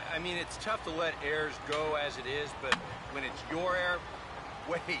 Yeah, I mean, it's tough to let errors go as it is, but when it's your error,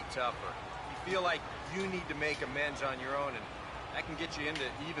 way tougher. You feel like you need to make amends on your own, and that can get you into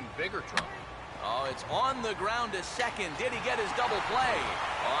even bigger trouble. Oh, it's on the ground to second. Did he get his double play?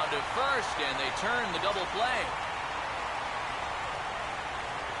 On to first, and they turn the double play.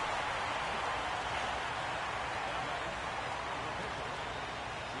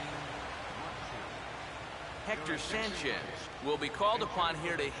 Hector Sanchez will be called upon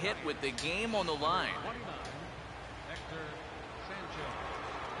here to hit with the game on the line. 29, Hector Sanchez.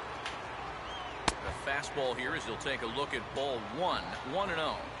 The fastball here as he'll take a look at ball 1,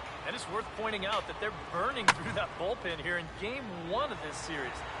 1-0. And it's worth pointing out that they're burning through that bullpen here in game 1 of this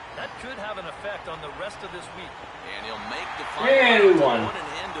series. That could have an effect on the rest of this week. And he'll make the final won. put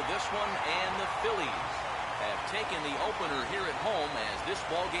an end to this one, and the Phillies have taken the opener here at home as this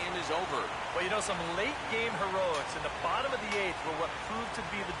ball game is over. Well, you know, some late game heroics in the bottom of the 8th were what proved to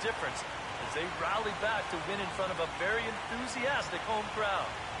be the difference as they rallied back to win in front of a very enthusiastic home crowd.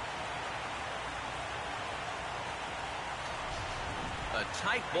 A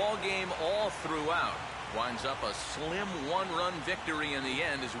tight ball game all throughout. Winds up a slim 1-run victory in the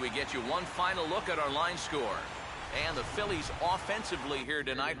end as we get you one final look at our line score. And the Phillies offensively here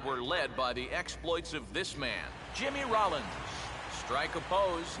tonight were led by the exploits of this man, Jimmy Rollins. Strike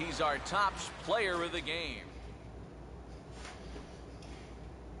opposed, he's our top player of the game.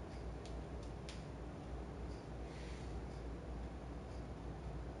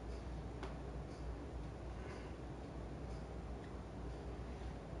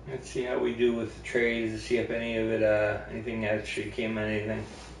 Let's see how we do with the trades, to see if any of it, anything actually came on anything.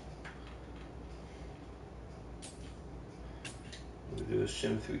 We'll do a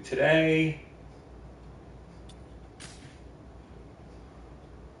sim through today.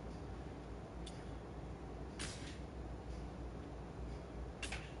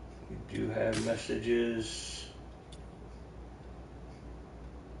 We do have messages.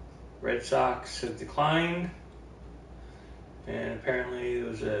 Red Sox have declined. And apparently it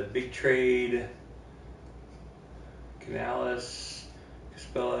was a big trade. Canales,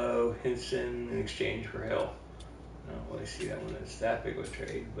 Caspello, Hinson in exchange for Hill. I don't really see that one as that big of a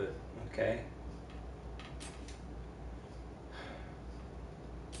trade, but okay.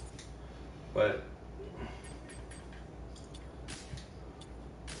 But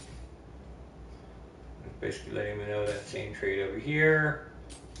basically letting me know that same trade over here.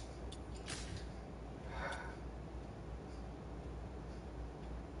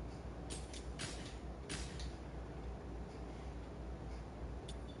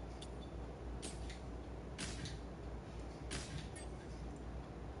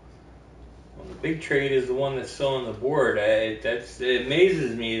 Big trade is the one that's still on the board. It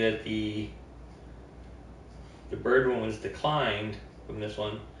amazes me that the Bird one was declined from this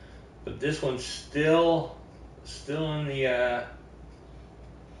one, but this one's still in the.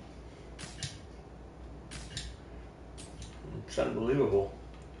 It's unbelievable.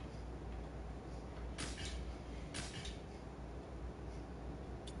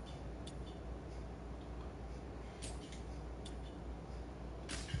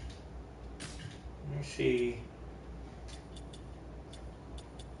 Let me see.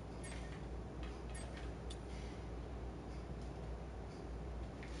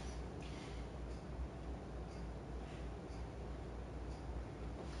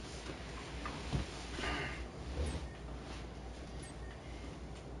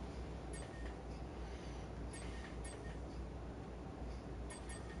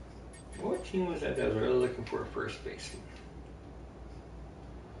 What team was that was really looking for a first baseman?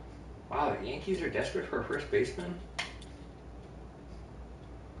 Wow, the Yankees are desperate for a first baseman?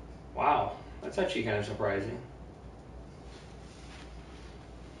 Wow, that's actually kind of surprising.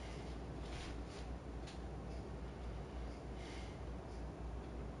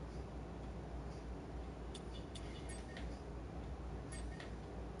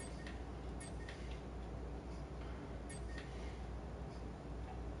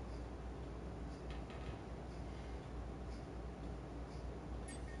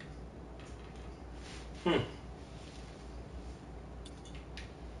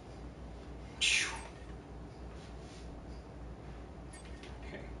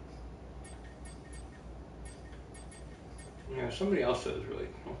 You know, somebody else that was really,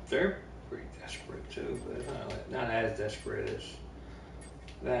 well, they're pretty desperate too, but not as desperate as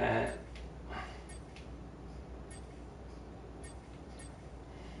that.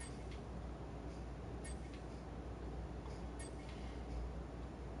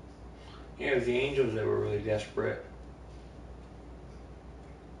 Yeah, it was the Angels that were really desperate.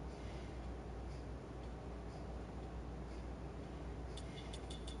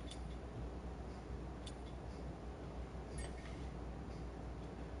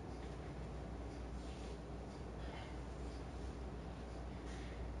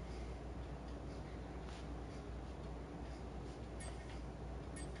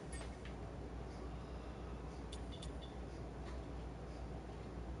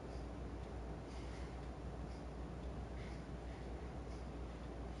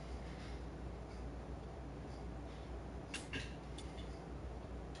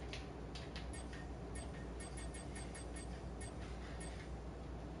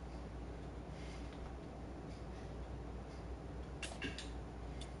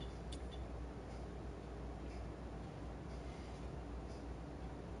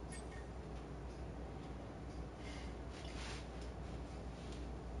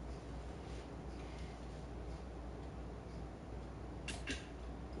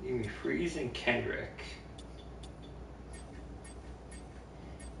 Give me Freeze and Kendrick.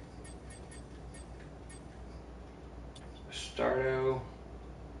 Stardo.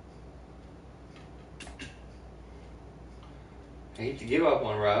 I hate to give up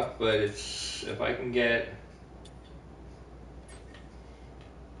on Ruff, but it's if I can get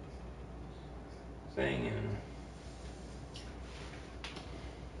thing and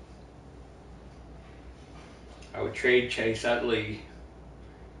would trade Chase Utley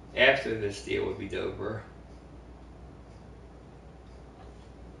after this deal would be over.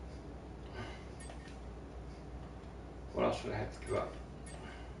 What else would I have to give up?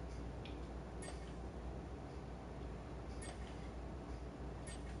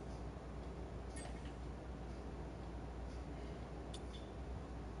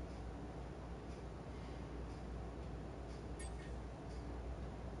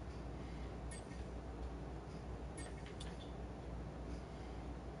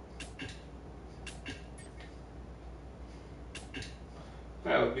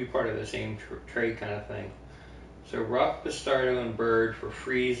 That would be part of the same trade kind of thing. So Ruff, Bastardo, and Bird for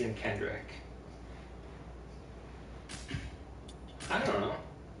Freeze and Kendrick. I don't know.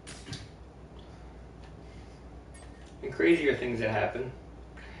 And crazier things that happen.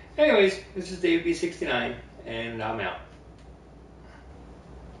 Anyways, this is Dave B69, and I'm out.